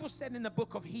 The Bible said in the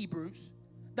book of Hebrews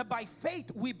that by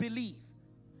faith we believe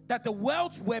that the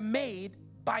worlds were made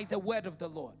by the word of the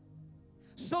Lord,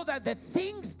 so that the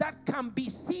things that can be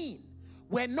seen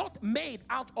were not made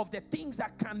out of the things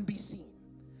that can be seen.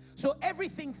 So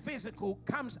everything physical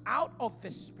comes out of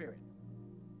the spirit.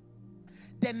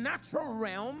 The natural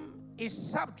realm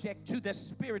is subject to the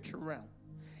spiritual realm.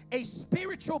 a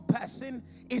spiritual person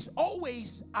is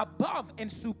always above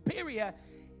and superior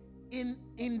in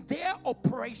their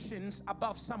operations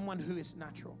above someone who is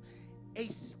natural. A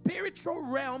spiritual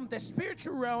realm, the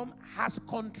spiritual realm has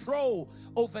control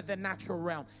over the natural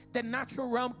realm. The natural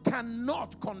realm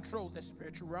cannot control the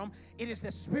spiritual realm. It is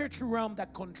the spiritual realm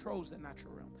that controls the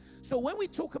natural realm. So when we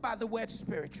talk about the word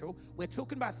spiritual, we're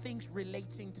talking about things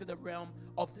relating to the realm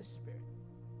of the spirit.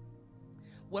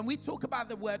 When we talk about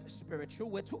the word spiritual,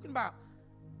 we're talking about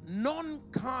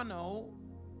non-carnal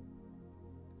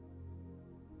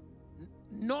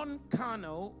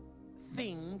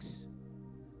things,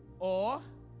 or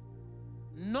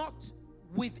not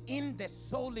within the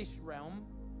soulish realm,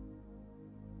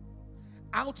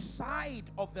 outside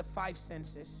of the five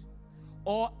senses,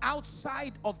 or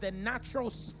outside of the natural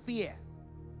sphere,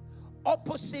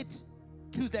 opposite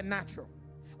to the natural.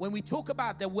 When we talk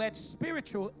about the word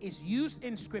spiritual, is used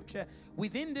in scripture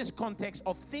within this context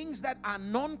of things that are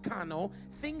non-carnal,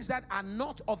 things that are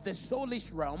not of the soulish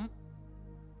realm.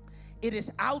 It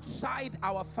is outside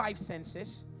our five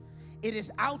senses. It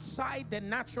is outside the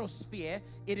natural sphere.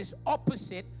 It is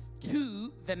opposite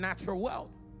to the natural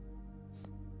world.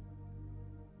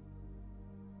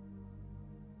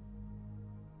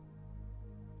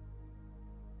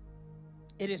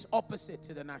 It is opposite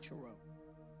to the natural world.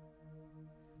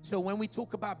 So when we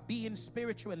talk about being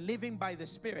spiritual and living by the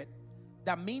Spirit,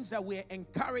 that means that we're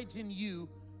encouraging you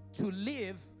to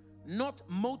live not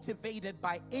motivated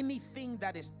by anything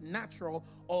that is natural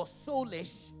or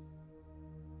soulish,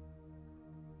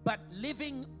 but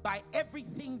living by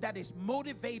everything that is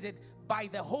motivated by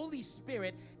the Holy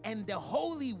Spirit and the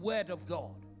Holy Word of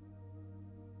God.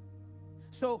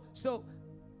 So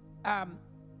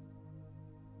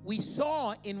we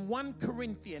saw in 1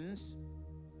 Corinthians,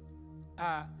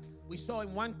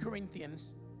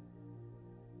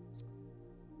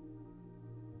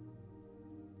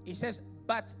 it says,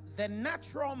 but the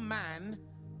natural man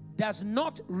does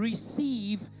not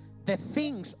receive the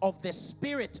things of the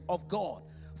Spirit of God,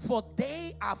 for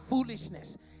they are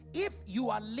foolishness. If you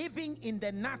are living in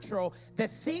the natural, the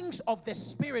things of the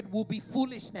Spirit will be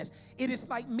foolishness. It is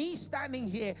like me standing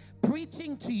here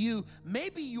preaching to you.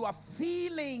 Maybe you are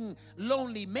feeling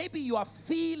lonely. Maybe you are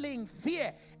feeling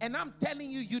fear. And I'm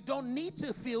telling you, you don't need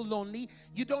to feel lonely.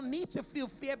 You don't need to feel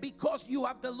fear, because you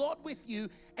have the Lord with you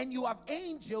and you have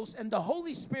angels and the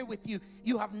Holy Spirit with you.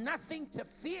 You have nothing to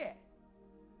fear.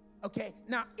 Okay?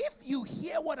 Now, if you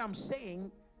hear what I'm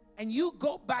saying, and you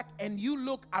go back and you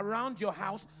look around your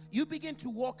house, you begin to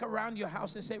walk around your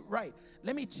house and say, right,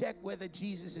 let me check whether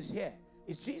Jesus is here.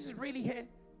 Is Jesus really here?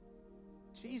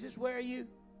 Jesus, where are you?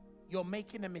 You're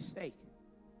making a mistake.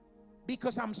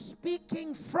 Because I'm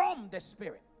speaking from the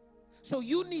Spirit. So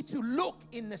you need to look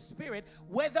in the Spirit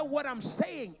whether what I'm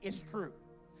saying is true.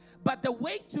 But the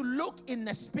way to look in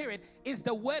the Spirit is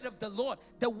the word of the Lord.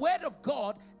 The word of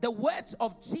God, the words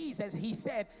of Jesus, he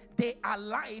said, they are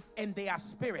life and they are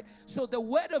spirit. So the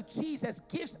word of Jesus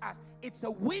gives us, it's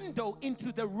a window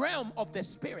into the realm of the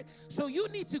Spirit. So you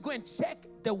need to go and check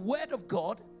the word of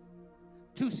God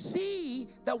to see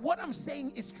that what I'm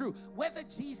saying is true. Whether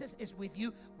Jesus is with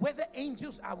you, whether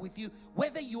angels are with you,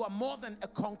 whether you are more than a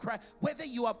conqueror, whether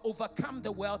you have overcome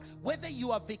the world, whether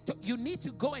you are victorious, you need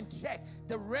to go and check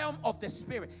the realm of the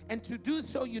Spirit. And to do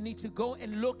so, you need to go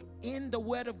and look in the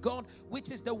Word of God, which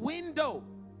is the window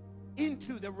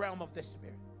into the realm of the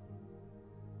Spirit.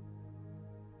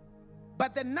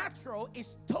 But the natural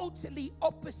is totally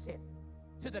opposite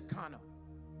to the carnal.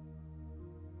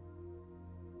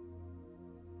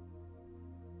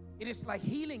 It is like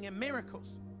healing and miracles.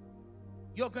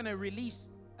 You're going to release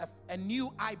a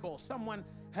new eyeball. Someone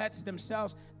hurts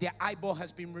themselves, their eyeball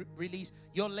has been released.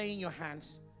 You're laying your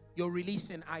hands, you're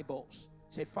releasing eyeballs.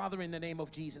 Say, Father, in the name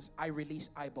of Jesus, I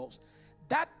release eyeballs.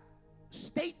 That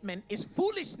statement is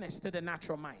foolishness to the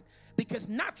natural mind, because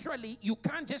naturally you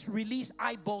can't just release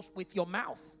eyeballs with your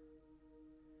mouth,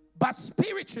 but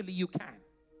spiritually you can.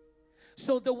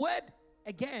 So the word,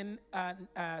 again,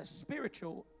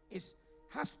 spiritual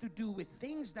has to do with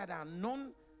things that are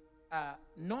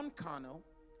non-carnal,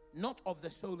 not of the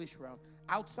soulish realm,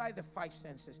 outside the five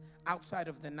senses, outside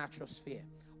of the natural sphere,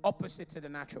 opposite to the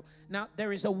natural. Now,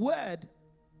 there is a word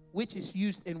which is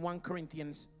used in 1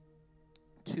 Corinthians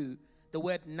 2, the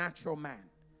word natural man.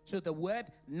 So the word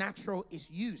natural is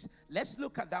used. Let's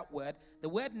look at that word. The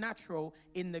word natural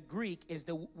in the Greek is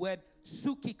the word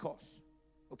psychikos.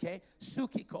 Okay?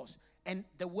 Psychikos. And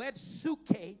the word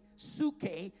suke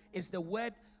is the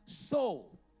word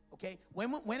soul. Okay?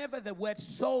 Whenever the word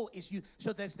soul is used,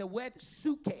 so there's the word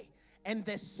suke. And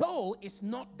the soul is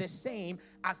not the same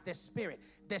as the spirit.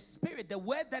 The spirit, the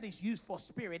word that is used for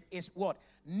spirit is what?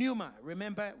 Pneuma.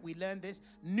 Remember, we learned this?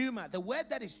 Pneuma. The word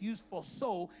that is used for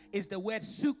soul is the word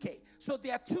suke. So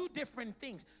there are two different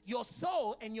things. Your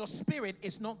soul and your spirit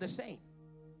is not the same.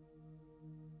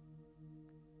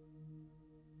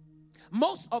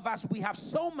 Most of us, we have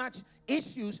so much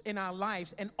issues in our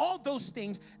lives, and all those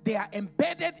things, they are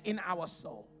embedded in our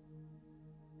soul.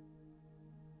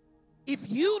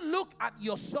 If you look at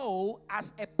your soul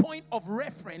as a point of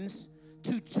reference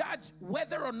to judge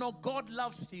whether or not God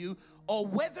loves you or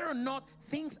whether or not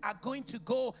things are going to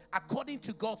go according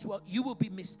to God's will, you will be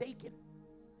mistaken.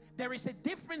 There is a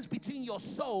difference between your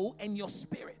soul and your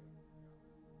spirit.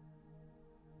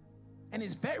 And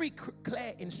it's very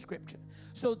clear in Scripture.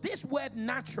 So this word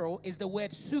natural is the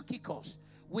word psychikos,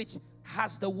 which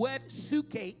has the word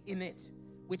suke in it,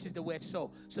 which is the word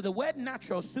soul. So the word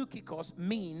natural, psychikos,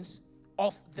 means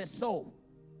of the soul.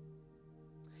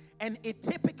 And it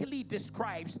typically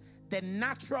describes the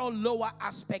natural lower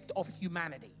aspect of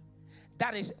humanity.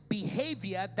 That is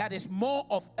behavior that is more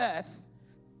of earth,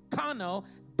 carnal,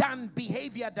 than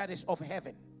behavior that is of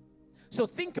heaven. So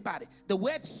think about it. The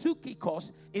word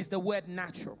psychikos is the word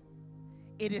natural.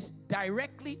 It is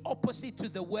directly opposite to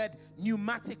the word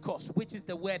pneumatikos, which is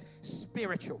the word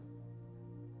spiritual.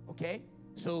 Okay?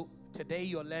 So today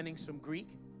you're learning some Greek.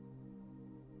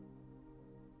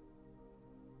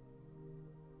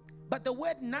 But the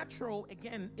word natural,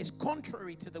 again, is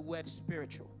contrary to the word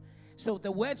spiritual. So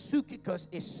the word psychikos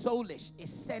is soulish,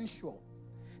 is sensual.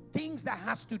 Things that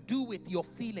has to do with your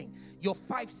feeling, your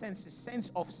five senses,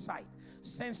 sense of sight,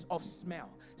 sense of smell,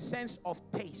 sense of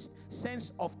taste,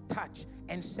 sense of touch,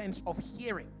 and sense of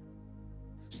hearing.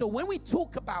 So when we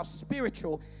talk about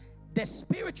spiritual, the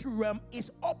spiritual realm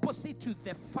is opposite to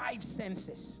the five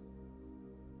senses.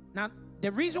 Now,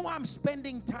 the reason why I'm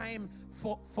spending time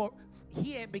for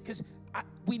here, because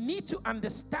we need to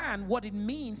understand what it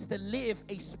means to live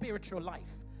a spiritual life.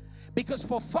 Because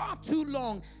for far too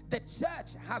long, the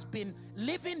church has been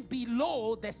living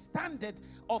below the standard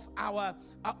of our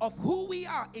of who we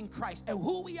are in Christ. And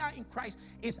who we are in Christ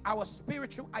is our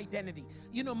spiritual identity.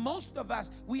 You know, most of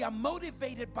us, we are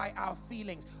motivated by our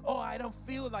feelings. Oh, I don't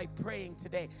feel like praying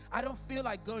today. I don't feel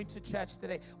like going to church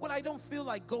today. Well, I don't feel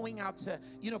like going out to,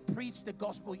 preach the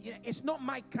gospel. It's not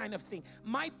my kind of thing.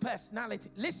 My personality.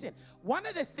 Listen, one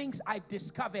of the things I've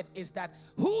discovered is that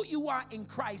who you are in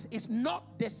Christ is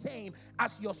not the same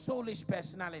as your soulish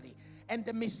personality. And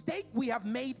the mistake we have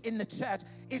made in the church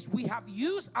is we have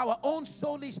used our own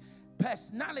soulish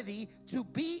personality to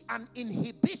be an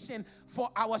inhibition for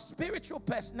our spiritual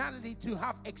personality to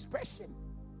have expression.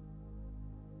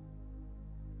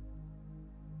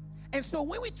 And so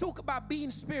when we talk about being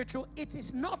spiritual, it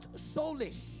is not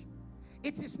soulish.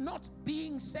 It is not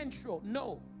being sensual.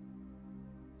 No.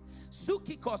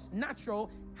 Psychikos, natural,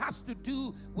 has to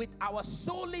do with our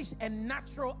soulish and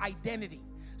natural identity.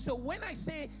 So when I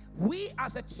say we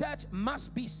as a church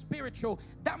must be spiritual,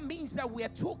 that means that we are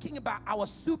talking about our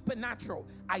supernatural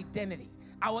identity,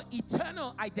 our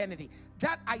eternal identity,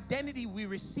 that identity we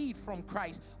received from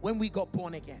Christ when we got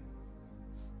born again.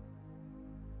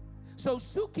 So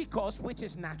psychikos, which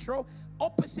is natural,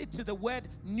 opposite to the word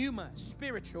pneuma,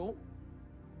 spiritual,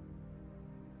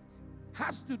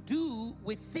 has to do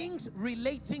with things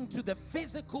relating to the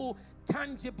physical,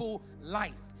 tangible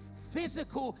life.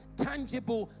 Physical,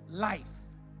 tangible life.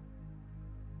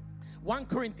 1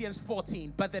 Corinthians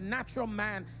 14, but the natural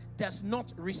man does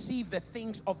not receive the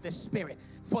things of the Spirit,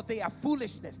 for they are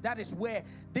foolishness. That is where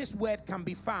this word can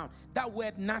be found. That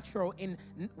word natural in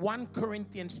 1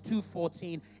 Corinthians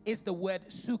 2:14 is the word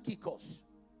psychikos.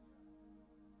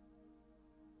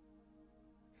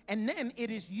 And then it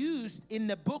is used in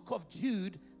the book of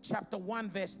Jude, chapter 1,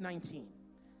 verse 19.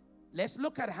 Let's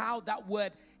look at how that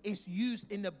word is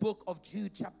used in the book of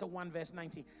Jude, chapter 1, verse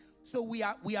 19. So we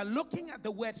are looking at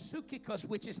the word psychikos,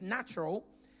 which is natural,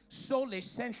 soulish,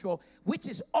 sensual, which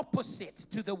is opposite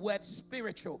to the word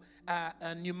spiritual,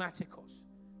 pneumatikos.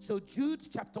 So Jude,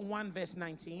 chapter 1, verse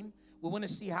 19, we want to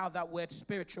see how that word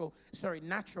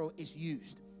natural is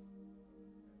used.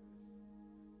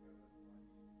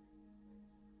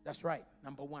 That's right,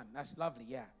 number one. That's lovely,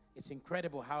 yeah. It's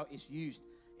incredible how it's used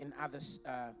in other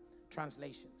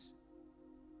translations.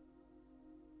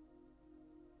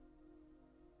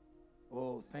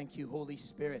 Oh, thank you, Holy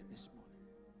Spirit, this morning.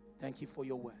 Thank you for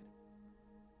your word.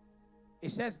 It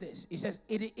says this. It says,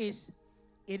 it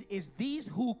is these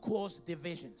who cause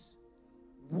divisions,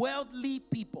 worldly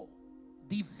people,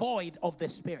 devoid of the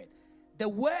Spirit. The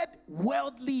word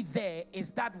worldly there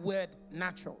is that word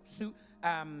natural,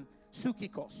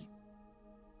 psychikos.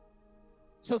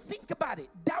 So think about it.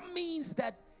 That means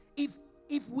that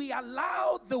if we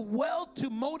allow the world to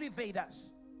motivate us,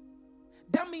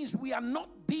 that means we are not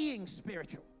being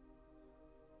spiritual.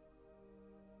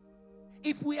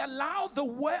 If we allow the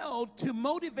world to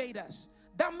motivate us,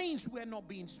 that means we're not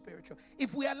being spiritual.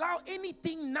 If we allow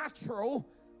anything natural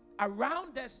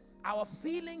around us, our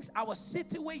feelings, our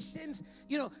situations,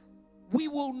 we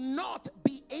will not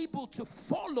be able to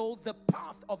follow the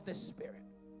path of the Spirit.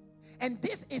 And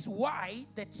this is why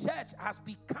the church has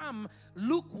become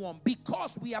lukewarm,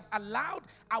 because we have allowed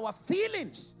our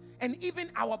feelings and even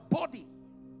our body.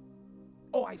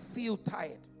 Oh, I feel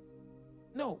tired.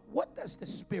 No, what does the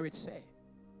Spirit say?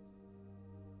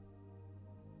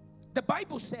 The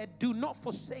Bible said, do not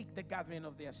forsake the gathering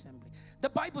of the assembly. The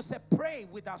Bible said, pray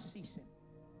without ceasing.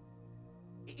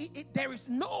 There is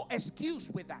no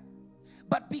excuse with that.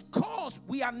 But because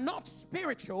we are not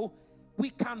spiritual,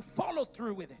 we can't follow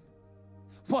through with it.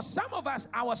 For some of us,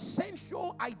 our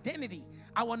sensual identity,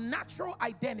 our natural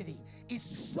identity is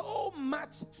so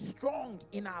much strong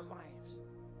in our lives.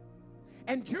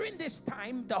 And during this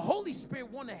time, the Holy Spirit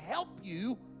want to help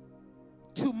you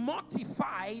to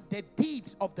mortify the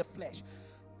deeds of the flesh,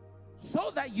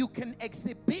 so that you can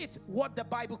exhibit what the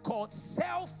Bible calls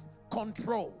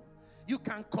self-control. You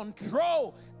can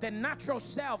control the natural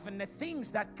self and the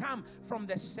things that come from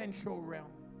the sensual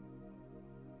realm.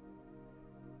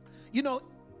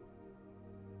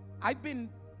 I've been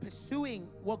pursuing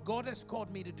what God has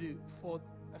called me to do for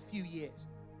a few years.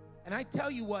 And I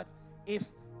tell you what, if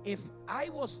I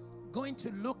was going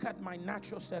to look at my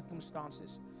natural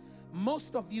circumstances,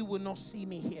 most of you will not see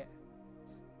me here.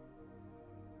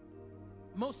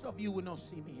 Most of you will not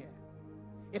see me here.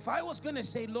 If I was going to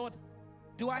say, Lord,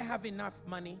 do I have enough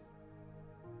money?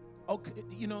 Okay,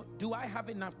 do I have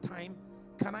enough time?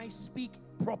 Can I speak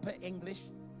proper English?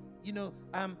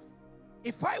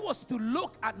 If I was to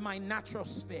look at my natural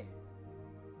sphere,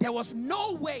 there was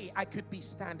no way I could be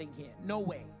standing here. No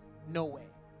way. No way.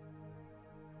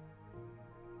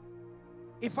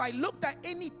 If I looked at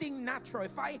anything natural,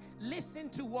 if I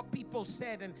listened to what people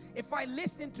said, and if I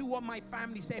listened to what my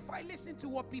family said, if I listened to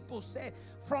what people said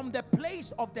from the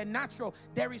place of the natural,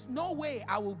 there is no way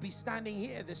I will be standing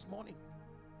here this morning.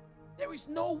 There is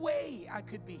no way I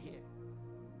could be here.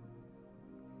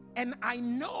 And I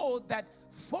know that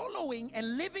following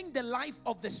and living the life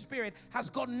of the Spirit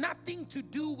has got nothing to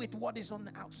do with what is on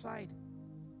the outside.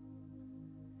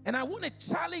 And I want to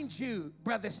challenge you,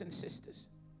 brothers and sisters,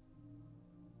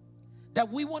 that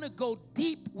we want to go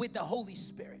deep with the Holy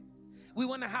Spirit. We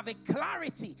want to have a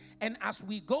clarity. And as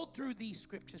we go through these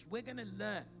scriptures, we're going to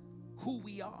learn who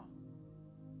we are.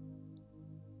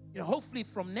 Hopefully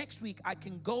from next week, I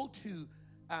can go to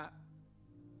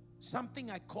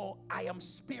something I call I am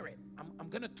spirit. I'm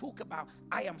going to talk about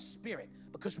I am spirit,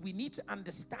 because we need to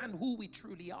understand who we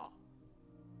truly are.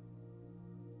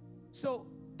 So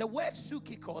the word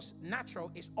psychikos,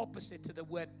 natural, is opposite to the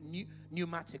word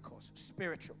pneumatikos,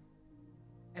 spiritual.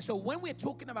 And so when we're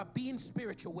talking about being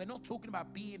spiritual, we're not talking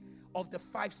about being of the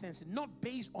five senses, not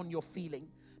based on your feeling,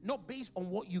 not based on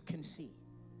what you can see.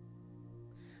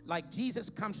 Like Jesus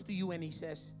comes to you and he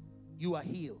says, you are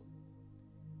healed.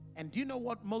 And do you know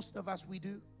what most of us we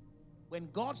do? When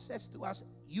God says to us,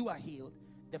 you are healed,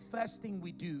 the first thing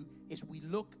we do is we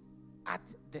look at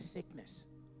the sickness.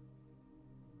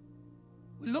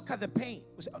 We look at the pain.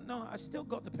 We say, oh, no, I still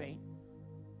got the pain.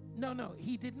 No,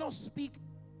 he did not speak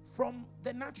from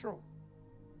the natural.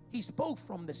 He spoke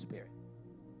from the Spirit.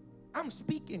 I'm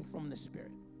speaking from the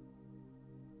Spirit.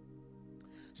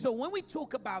 So when we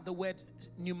talk about the word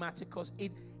pneumatikos,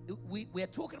 we're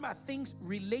talking about things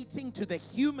relating to the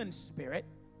human spirit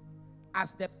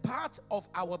as the part of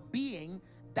our being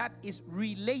that is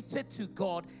related to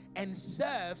God and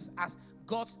serves as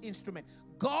God's instrument.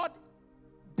 God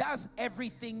does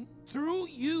everything through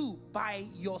you by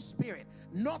your spirit,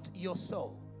 not your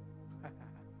soul.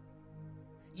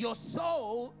 Your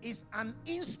soul is an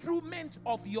instrument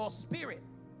of your spirit.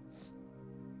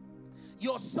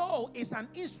 Your soul is an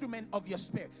instrument of your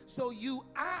spirit. So you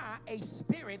are a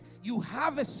spirit, you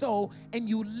have a soul, and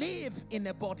you live in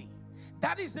a body.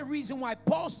 That is the reason why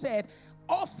Paul said,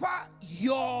 offer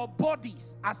your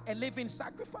bodies as a living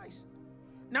sacrifice.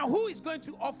 Now, who is going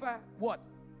to offer what?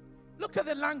 Look at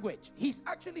the language. He's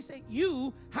actually saying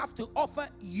you have to offer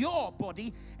your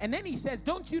body. And then he says,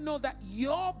 don't you know that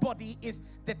your body is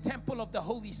the temple of the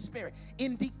Holy Spirit?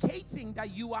 Indicating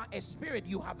that you are a spirit,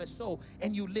 you have a soul,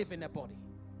 and you live in a body.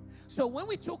 So when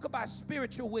we talk about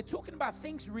spiritual, we're talking about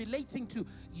things relating to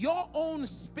your own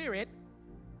spirit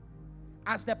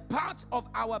as the part of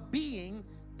our being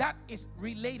that is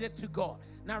related to God.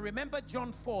 Now remember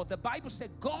John 4, the Bible said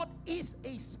God is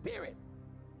a spirit.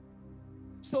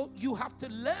 So you have to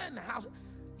learn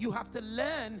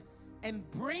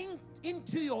and bring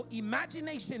into your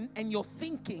imagination and your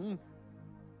thinking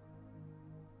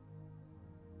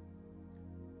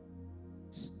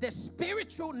the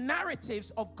spiritual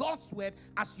narratives of God's word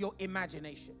as your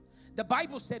imagination. The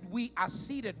Bible said we are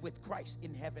seated with Christ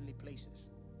in heavenly places.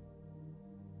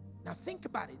 Now think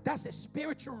about it. That's a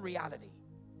spiritual reality.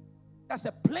 That's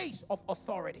a place of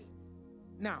authority.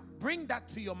 Now bring that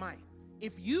to your mind.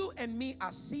 If you and me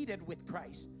are seated with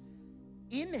Christ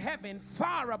in heaven,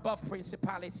 far above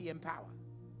principality and power,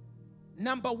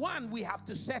 number one, we have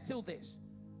to settle this.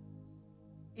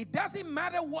 It doesn't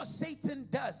matter what Satan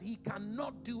does. He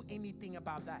cannot do anything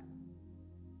about that.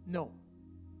 No.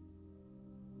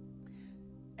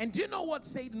 And do you know what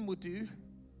Satan will do?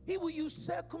 He will use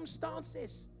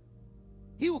circumstances.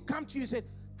 He will come to you and say,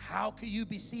 how can you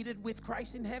be seated with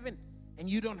Christ in heaven and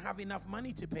you don't have enough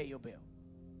money to pay your bill?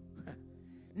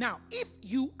 Now, if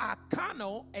you are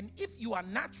carnal and if you are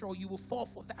natural, you will fall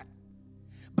for that.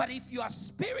 But if you are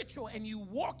spiritual and you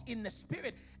walk in the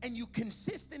spirit and you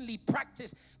consistently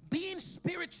practice being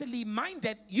spiritually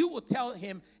minded, you will tell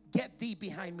him, get thee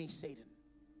behind me, Satan.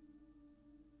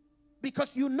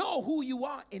 Because you know who you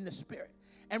are in the spirit.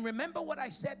 And remember what I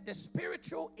said, the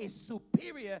spiritual is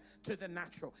superior to the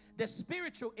natural. The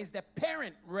spiritual is the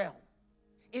parent realm.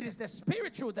 It is the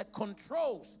spiritual that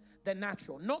controls the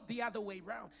natural, not the other way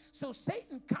around. So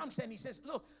Satan comes and he says,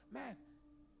 look, man,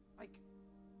 like,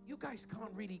 you guys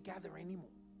can't really gather anymore.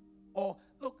 Or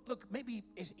look, maybe,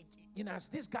 has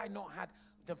this guy not had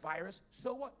the virus?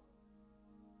 So what?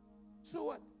 So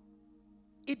what?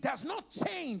 It does not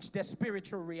change the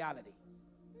spiritual reality.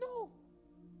 No.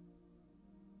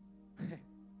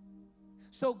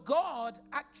 So God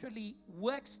actually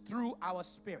works through our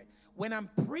spirit. When I'm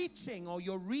preaching or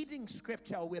you're reading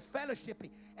scripture or we're fellowshipping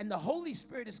and the Holy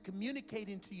Spirit is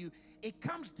communicating to you, it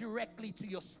comes directly to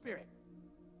your spirit.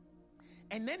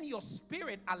 And then your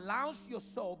spirit allows your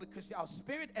soul, because our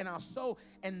spirit and our soul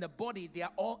and the body, they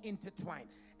are all intertwined.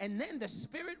 And then the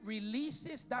spirit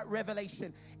releases that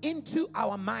revelation into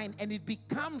our mind, and it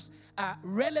becomes a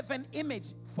relevant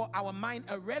image for our mind,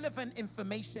 a relevant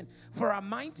information for our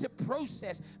mind to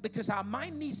process, because our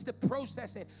mind needs to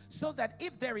process it so that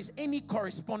if there is any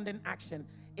corresponding action,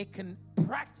 it can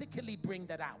practically bring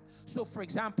that out. So for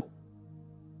example,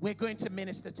 we're going to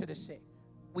minister to the sick.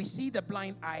 We see the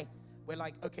blind eye. We're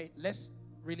like, okay, let's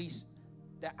release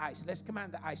the eyes. Let's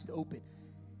command the eyes to open.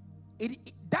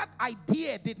 That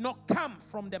idea did not come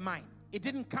from the mind. It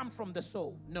didn't come from the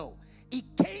soul. No. It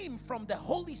came from the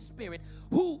Holy Spirit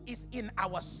who is in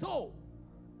our soul.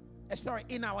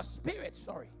 In our spirit,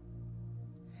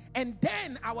 And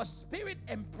then our spirit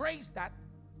embraced that.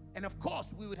 And of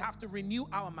course, we would have to renew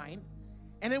our mind.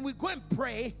 And then we go and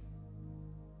pray.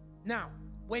 Now,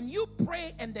 when you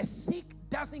pray and the sick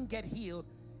doesn't get healed,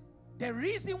 the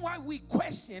reason why we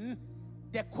question,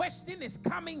 the question is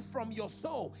coming from your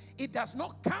soul. It does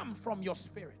not come from your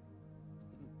spirit.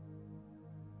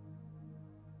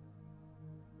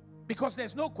 Because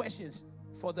there's no questions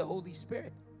for the Holy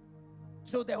Spirit.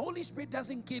 So the Holy Spirit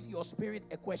doesn't give your spirit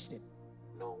a question.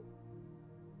 No.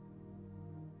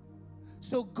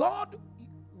 So God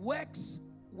works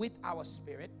with our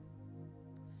spirit.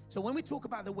 So when we talk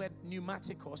about the word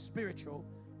pneumatic or spiritual,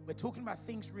 we're talking about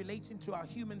things relating to our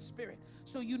human spirit.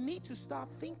 So you need to start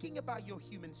thinking about your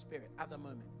human spirit at the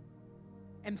moment.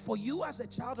 And for you as a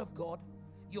child of God,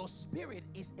 your spirit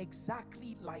is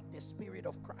exactly like the spirit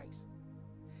of Christ.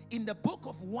 In the book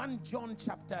of 1 John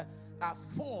chapter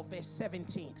 4 verse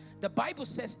 17, the Bible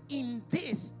says, in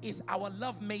this is our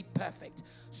love made perfect,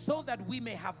 so that we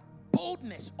may have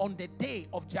boldness on the day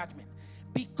of judgment.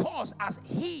 Because as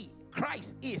he,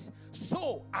 Christ, is,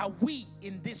 so are we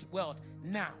in this world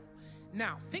now.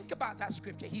 Now, think about that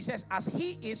scripture. He says, as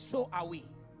he is, so are we.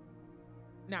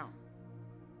 Now,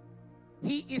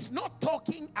 he is not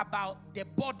talking about the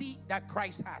body that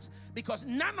Christ has, because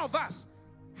none of us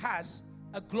has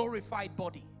a glorified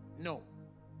body. No.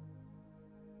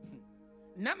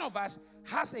 None of us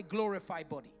has a glorified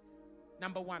body.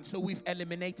 Number one, so we've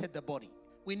eliminated the body.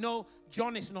 We know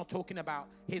John is not talking about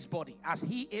his body. As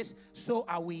he is, so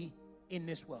are we in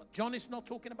this world. John is not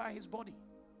talking about his body.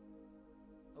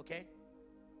 Okay?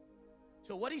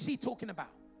 So what is he talking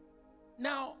about?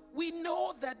 Now, we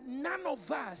know that none of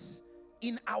us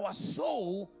in our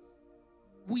soul,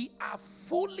 we are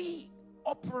fully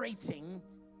operating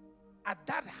at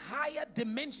that higher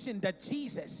dimension that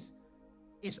Jesus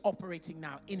is operating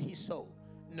now in his soul.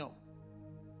 No.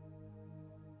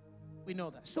 We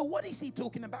know that. So what is he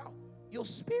talking about? Your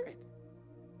spirit.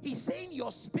 He's saying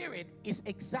your spirit is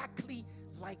exactly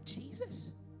like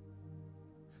Jesus.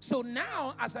 So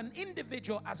now, as an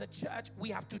individual, as a church, we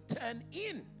have to turn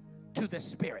in to the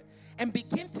Spirit and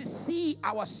begin to see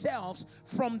ourselves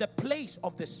from the place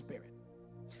of the Spirit.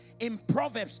 In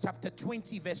Proverbs chapter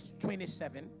 20, verse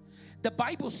 27, the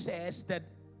Bible says that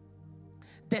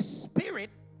the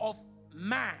spirit of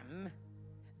man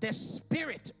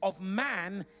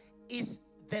is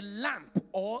the lamp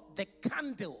or the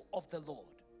candle of the Lord.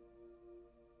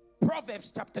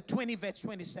 Proverbs chapter 20, verse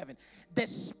 27. The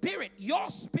spirit, your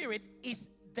spirit is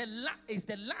the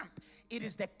lamp. It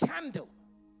is the candle.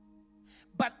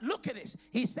 But look at this.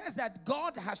 He says that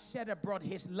God has shed abroad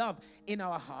his love in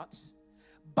our hearts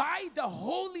by the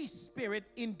Holy Spirit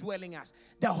indwelling us.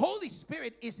 The Holy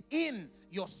Spirit is in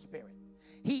your spirit.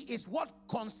 He is what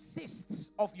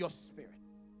consists of your spirit.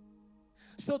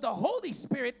 So the Holy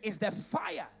Spirit is the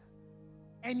fire,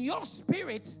 and your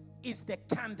spirit is the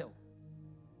candle.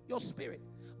 Your spirit.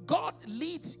 God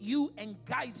leads you and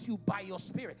guides you by your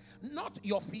spirit, not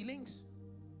your feelings,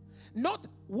 not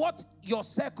what your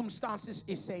circumstances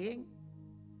is saying.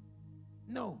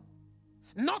 No.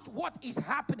 Not what is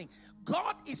happening.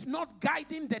 God is not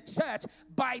guiding the church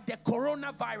by the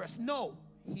coronavirus. No,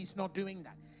 he's not doing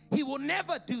that. He will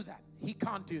never do that. He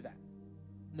can't do that.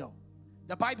 No.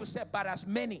 The Bible said, but as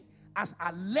many as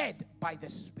are led by the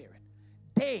Spirit,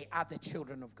 they are the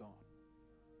children of God.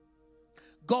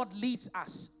 God leads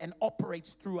us and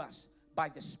operates through us by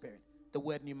the Spirit. The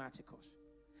word pneumatikos.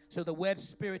 So the word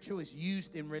spiritual is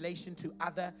used in relation to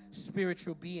other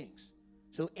spiritual beings.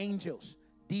 So angels,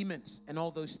 demons, and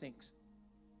all those things.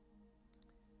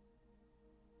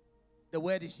 The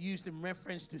word is used in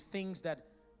reference to things that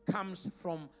comes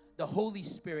from the Holy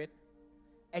Spirit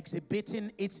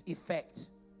exhibiting its effect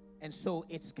and so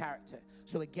its character.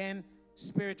 So again,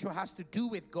 spiritual has to do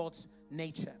with God's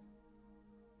nature.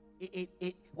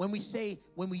 When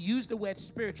we use the word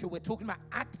spiritual, we're talking about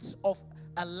acts of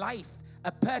a life,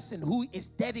 a person who is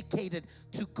dedicated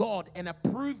to God and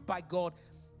approved by God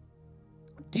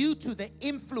due to the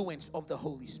influence of the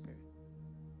Holy Spirit.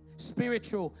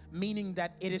 Spiritual meaning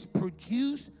that it is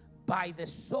produced by the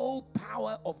sole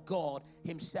power of God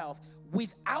himself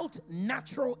without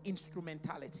natural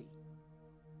instrumentality.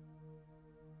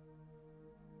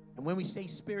 And when we say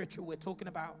spiritual, we're talking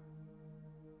about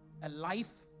a life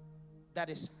that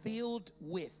is filled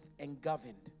with and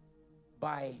governed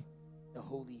by the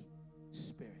Holy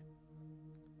Spirit.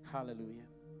 Hallelujah.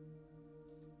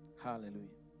 Hallelujah.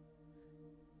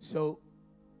 So,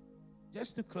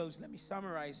 just to close, let me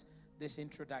summarize this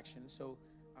introduction. So,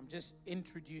 I'm just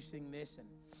introducing this and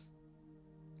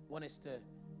want us to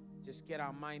just get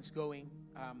our minds going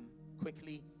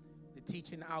quickly. The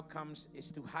teaching outcomes is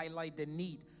to highlight the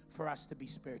need for us to be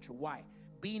spiritual. Why?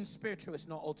 Being spiritual is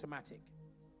not automatic.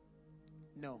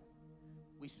 No.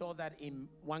 We saw that in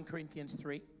 1 Corinthians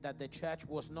 3, that the church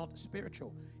was not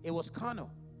spiritual. It was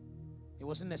carnal. It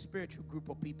wasn't a spiritual group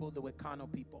of people. They were carnal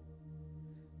people.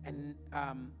 And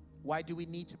why do we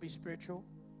need to be spiritual?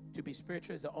 To be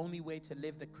spiritual is the only way to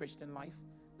live the Christian life,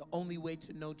 the only way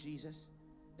to know Jesus,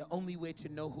 the only way to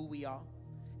know who we are,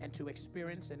 and to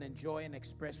experience and enjoy and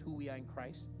express who we are in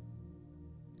Christ.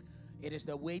 It is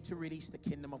the way to release the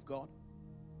kingdom of God.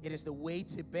 It is the way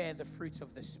to bear the fruits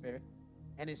of the Spirit.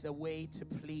 And it's the way to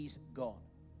please God.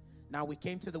 Now we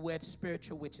came to the word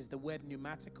spiritual, which is the word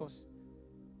pneumatikos.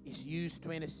 It's used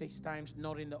 26 times,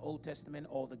 not in the Old Testament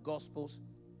or the Gospels.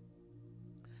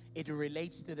 It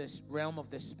relates to this realm of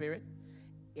the Spirit.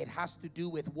 It has to do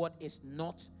with what is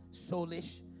not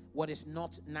soulish, what is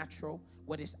not natural,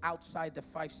 what is outside the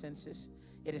five senses.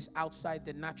 It is outside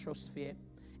the natural sphere.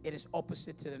 It is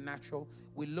opposite to the natural.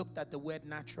 We looked at the word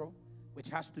natural, which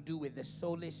has to do with the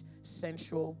soulish,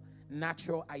 sensual,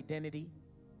 natural identity.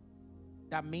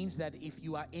 That means that if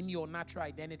you are in your natural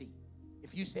identity,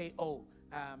 if you say,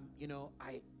 I'm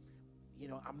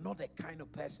not the kind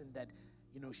of person that,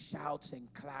 shouts and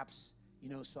claps,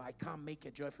 so I can't make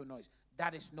a joyful noise.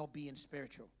 That is not being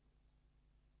spiritual.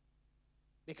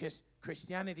 Because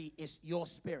Christianity is your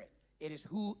spirit. It is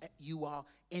who you are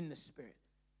in the Spirit.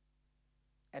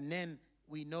 And then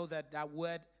we know that that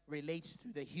word relates to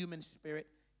the human spirit,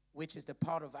 which is the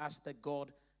part of us that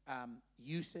God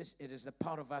uses. It is the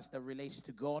part of us that relates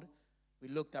to God. We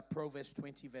looked at Proverbs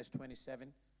 20, verse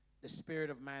 27. The spirit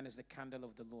of man is the candle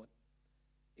of the Lord.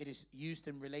 It is used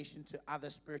in relation to other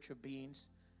spiritual beings,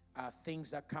 things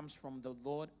that comes from the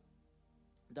Lord,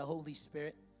 the Holy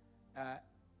Spirit,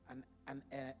 and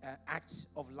acts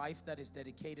of life that is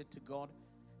dedicated to God,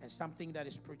 and something that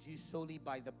is produced solely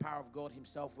by the power of God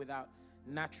himself without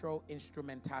natural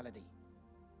instrumentality.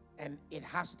 And it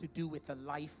has to do with a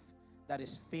life that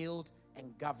is filled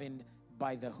and governed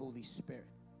by the Holy Spirit.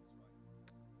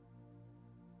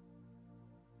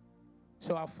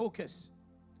 So our focus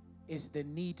is the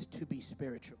need to be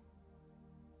spiritual.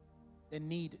 The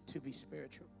need to be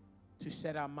spiritual. To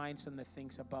set our minds on the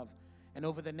things above. And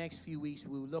over the next few weeks,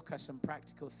 we will look at some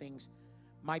practical things.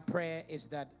 My prayer is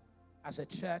that as a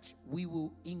church, we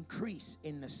will increase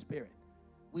in the Spirit.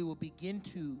 We will begin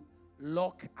to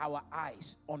lock our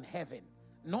eyes on heaven,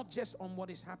 not just on what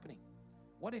is happening.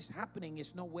 What is happening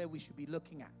is not where we should be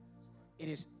looking at. It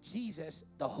is Jesus,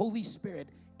 the Holy Spirit,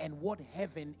 and what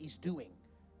heaven is doing.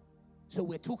 So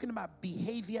we're talking about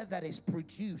behavior that is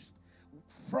produced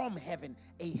from heaven,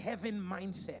 a heaven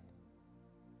mindset.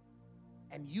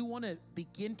 And you want to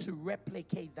begin to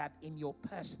replicate that in your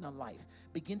personal life.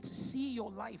 Begin to see your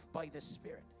life by the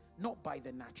Spirit, not by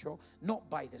the natural, not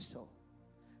by the soul.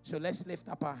 So let's lift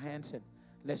up our hands and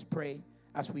let's pray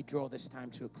as we draw this time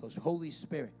to a close. Holy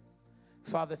Spirit,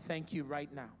 Father, thank you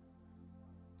right now.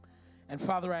 And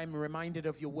Father, I am reminded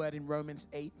of your word in Romans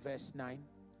 8, verse 9.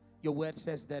 Your word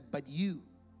says that, but you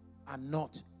are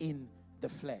not in the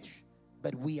flesh,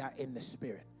 but we are in the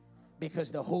Spirit,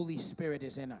 because the Holy Spirit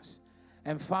is in us.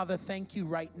 And Father, thank you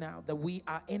right now that we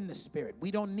are in the Spirit.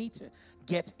 We don't need to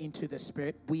get into the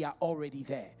Spirit. We are already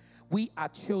there. We are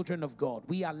children of God.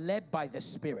 We are led by the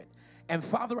Spirit. And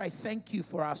Father, I thank you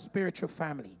for our spiritual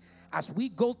family. As we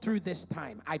go through this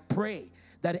time, I pray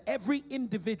that every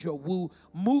individual will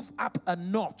move up a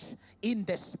notch in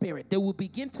the Spirit. They will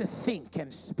begin to think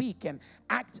and speak and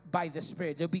act by the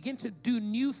Spirit. They'll begin to do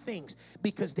new things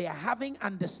because they are having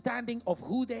understanding of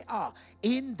who they are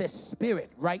in the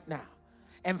Spirit right now.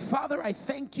 And Father, I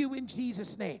thank you in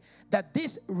Jesus' name that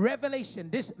this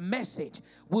revelation, this message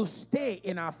will stay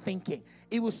in our thinking.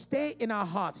 It will stay in our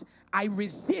hearts. I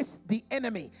resist the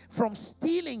enemy from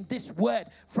stealing this word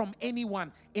from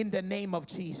anyone in the name of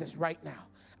Jesus right now.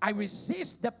 I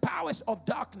resist the powers of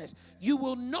darkness. You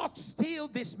will not steal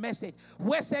this message.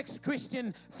 Wessex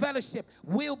Christian Fellowship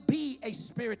will be a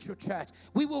spiritual church.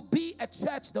 We will be a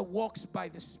church that walks by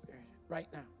the Spirit right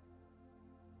now.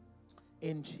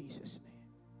 In Jesus' name.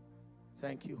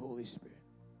 Thank you, Holy Spirit.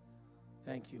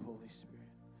 Thank you, Holy Spirit.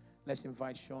 Let's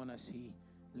invite Sean as he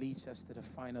leads us to the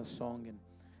final song.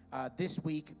 And this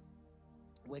week,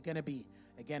 we're going to be,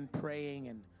 again, praying.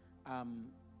 And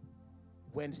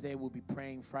Wednesday, we'll be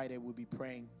praying. Friday, we'll be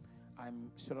praying. I'm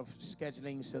sort of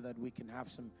scheduling so that we can have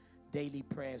some daily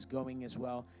prayers going as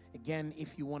well. Again,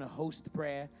 if you want to host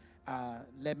prayer,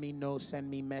 let me know. Send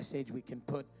me a message. We can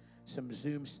put some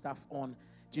Zoom stuff on.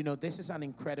 Do you know, this is an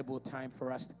incredible time for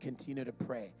us to continue to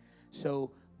pray.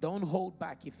 So don't hold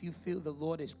back. If you feel the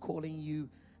Lord is calling you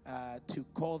to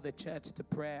call the church to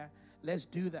prayer, let's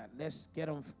do that. Let's get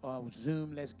on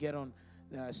Zoom. Let's get on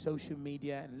social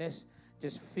media. And let's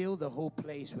just fill the whole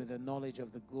place with the knowledge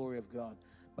of the glory of God.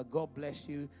 But God bless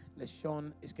you.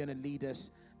 Sean is going to lead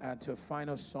us to a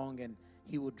final song, and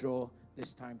he will draw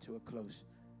this time to a close.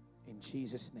 In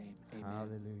Jesus' name, amen.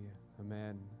 Hallelujah.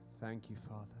 Amen. Thank you,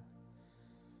 Father.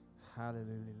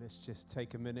 Hallelujah. Let's just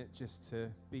take a minute just to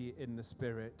be in the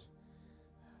Spirit,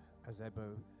 as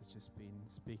Ebo has just been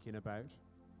speaking about.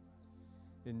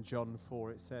 In John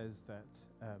 4, it says that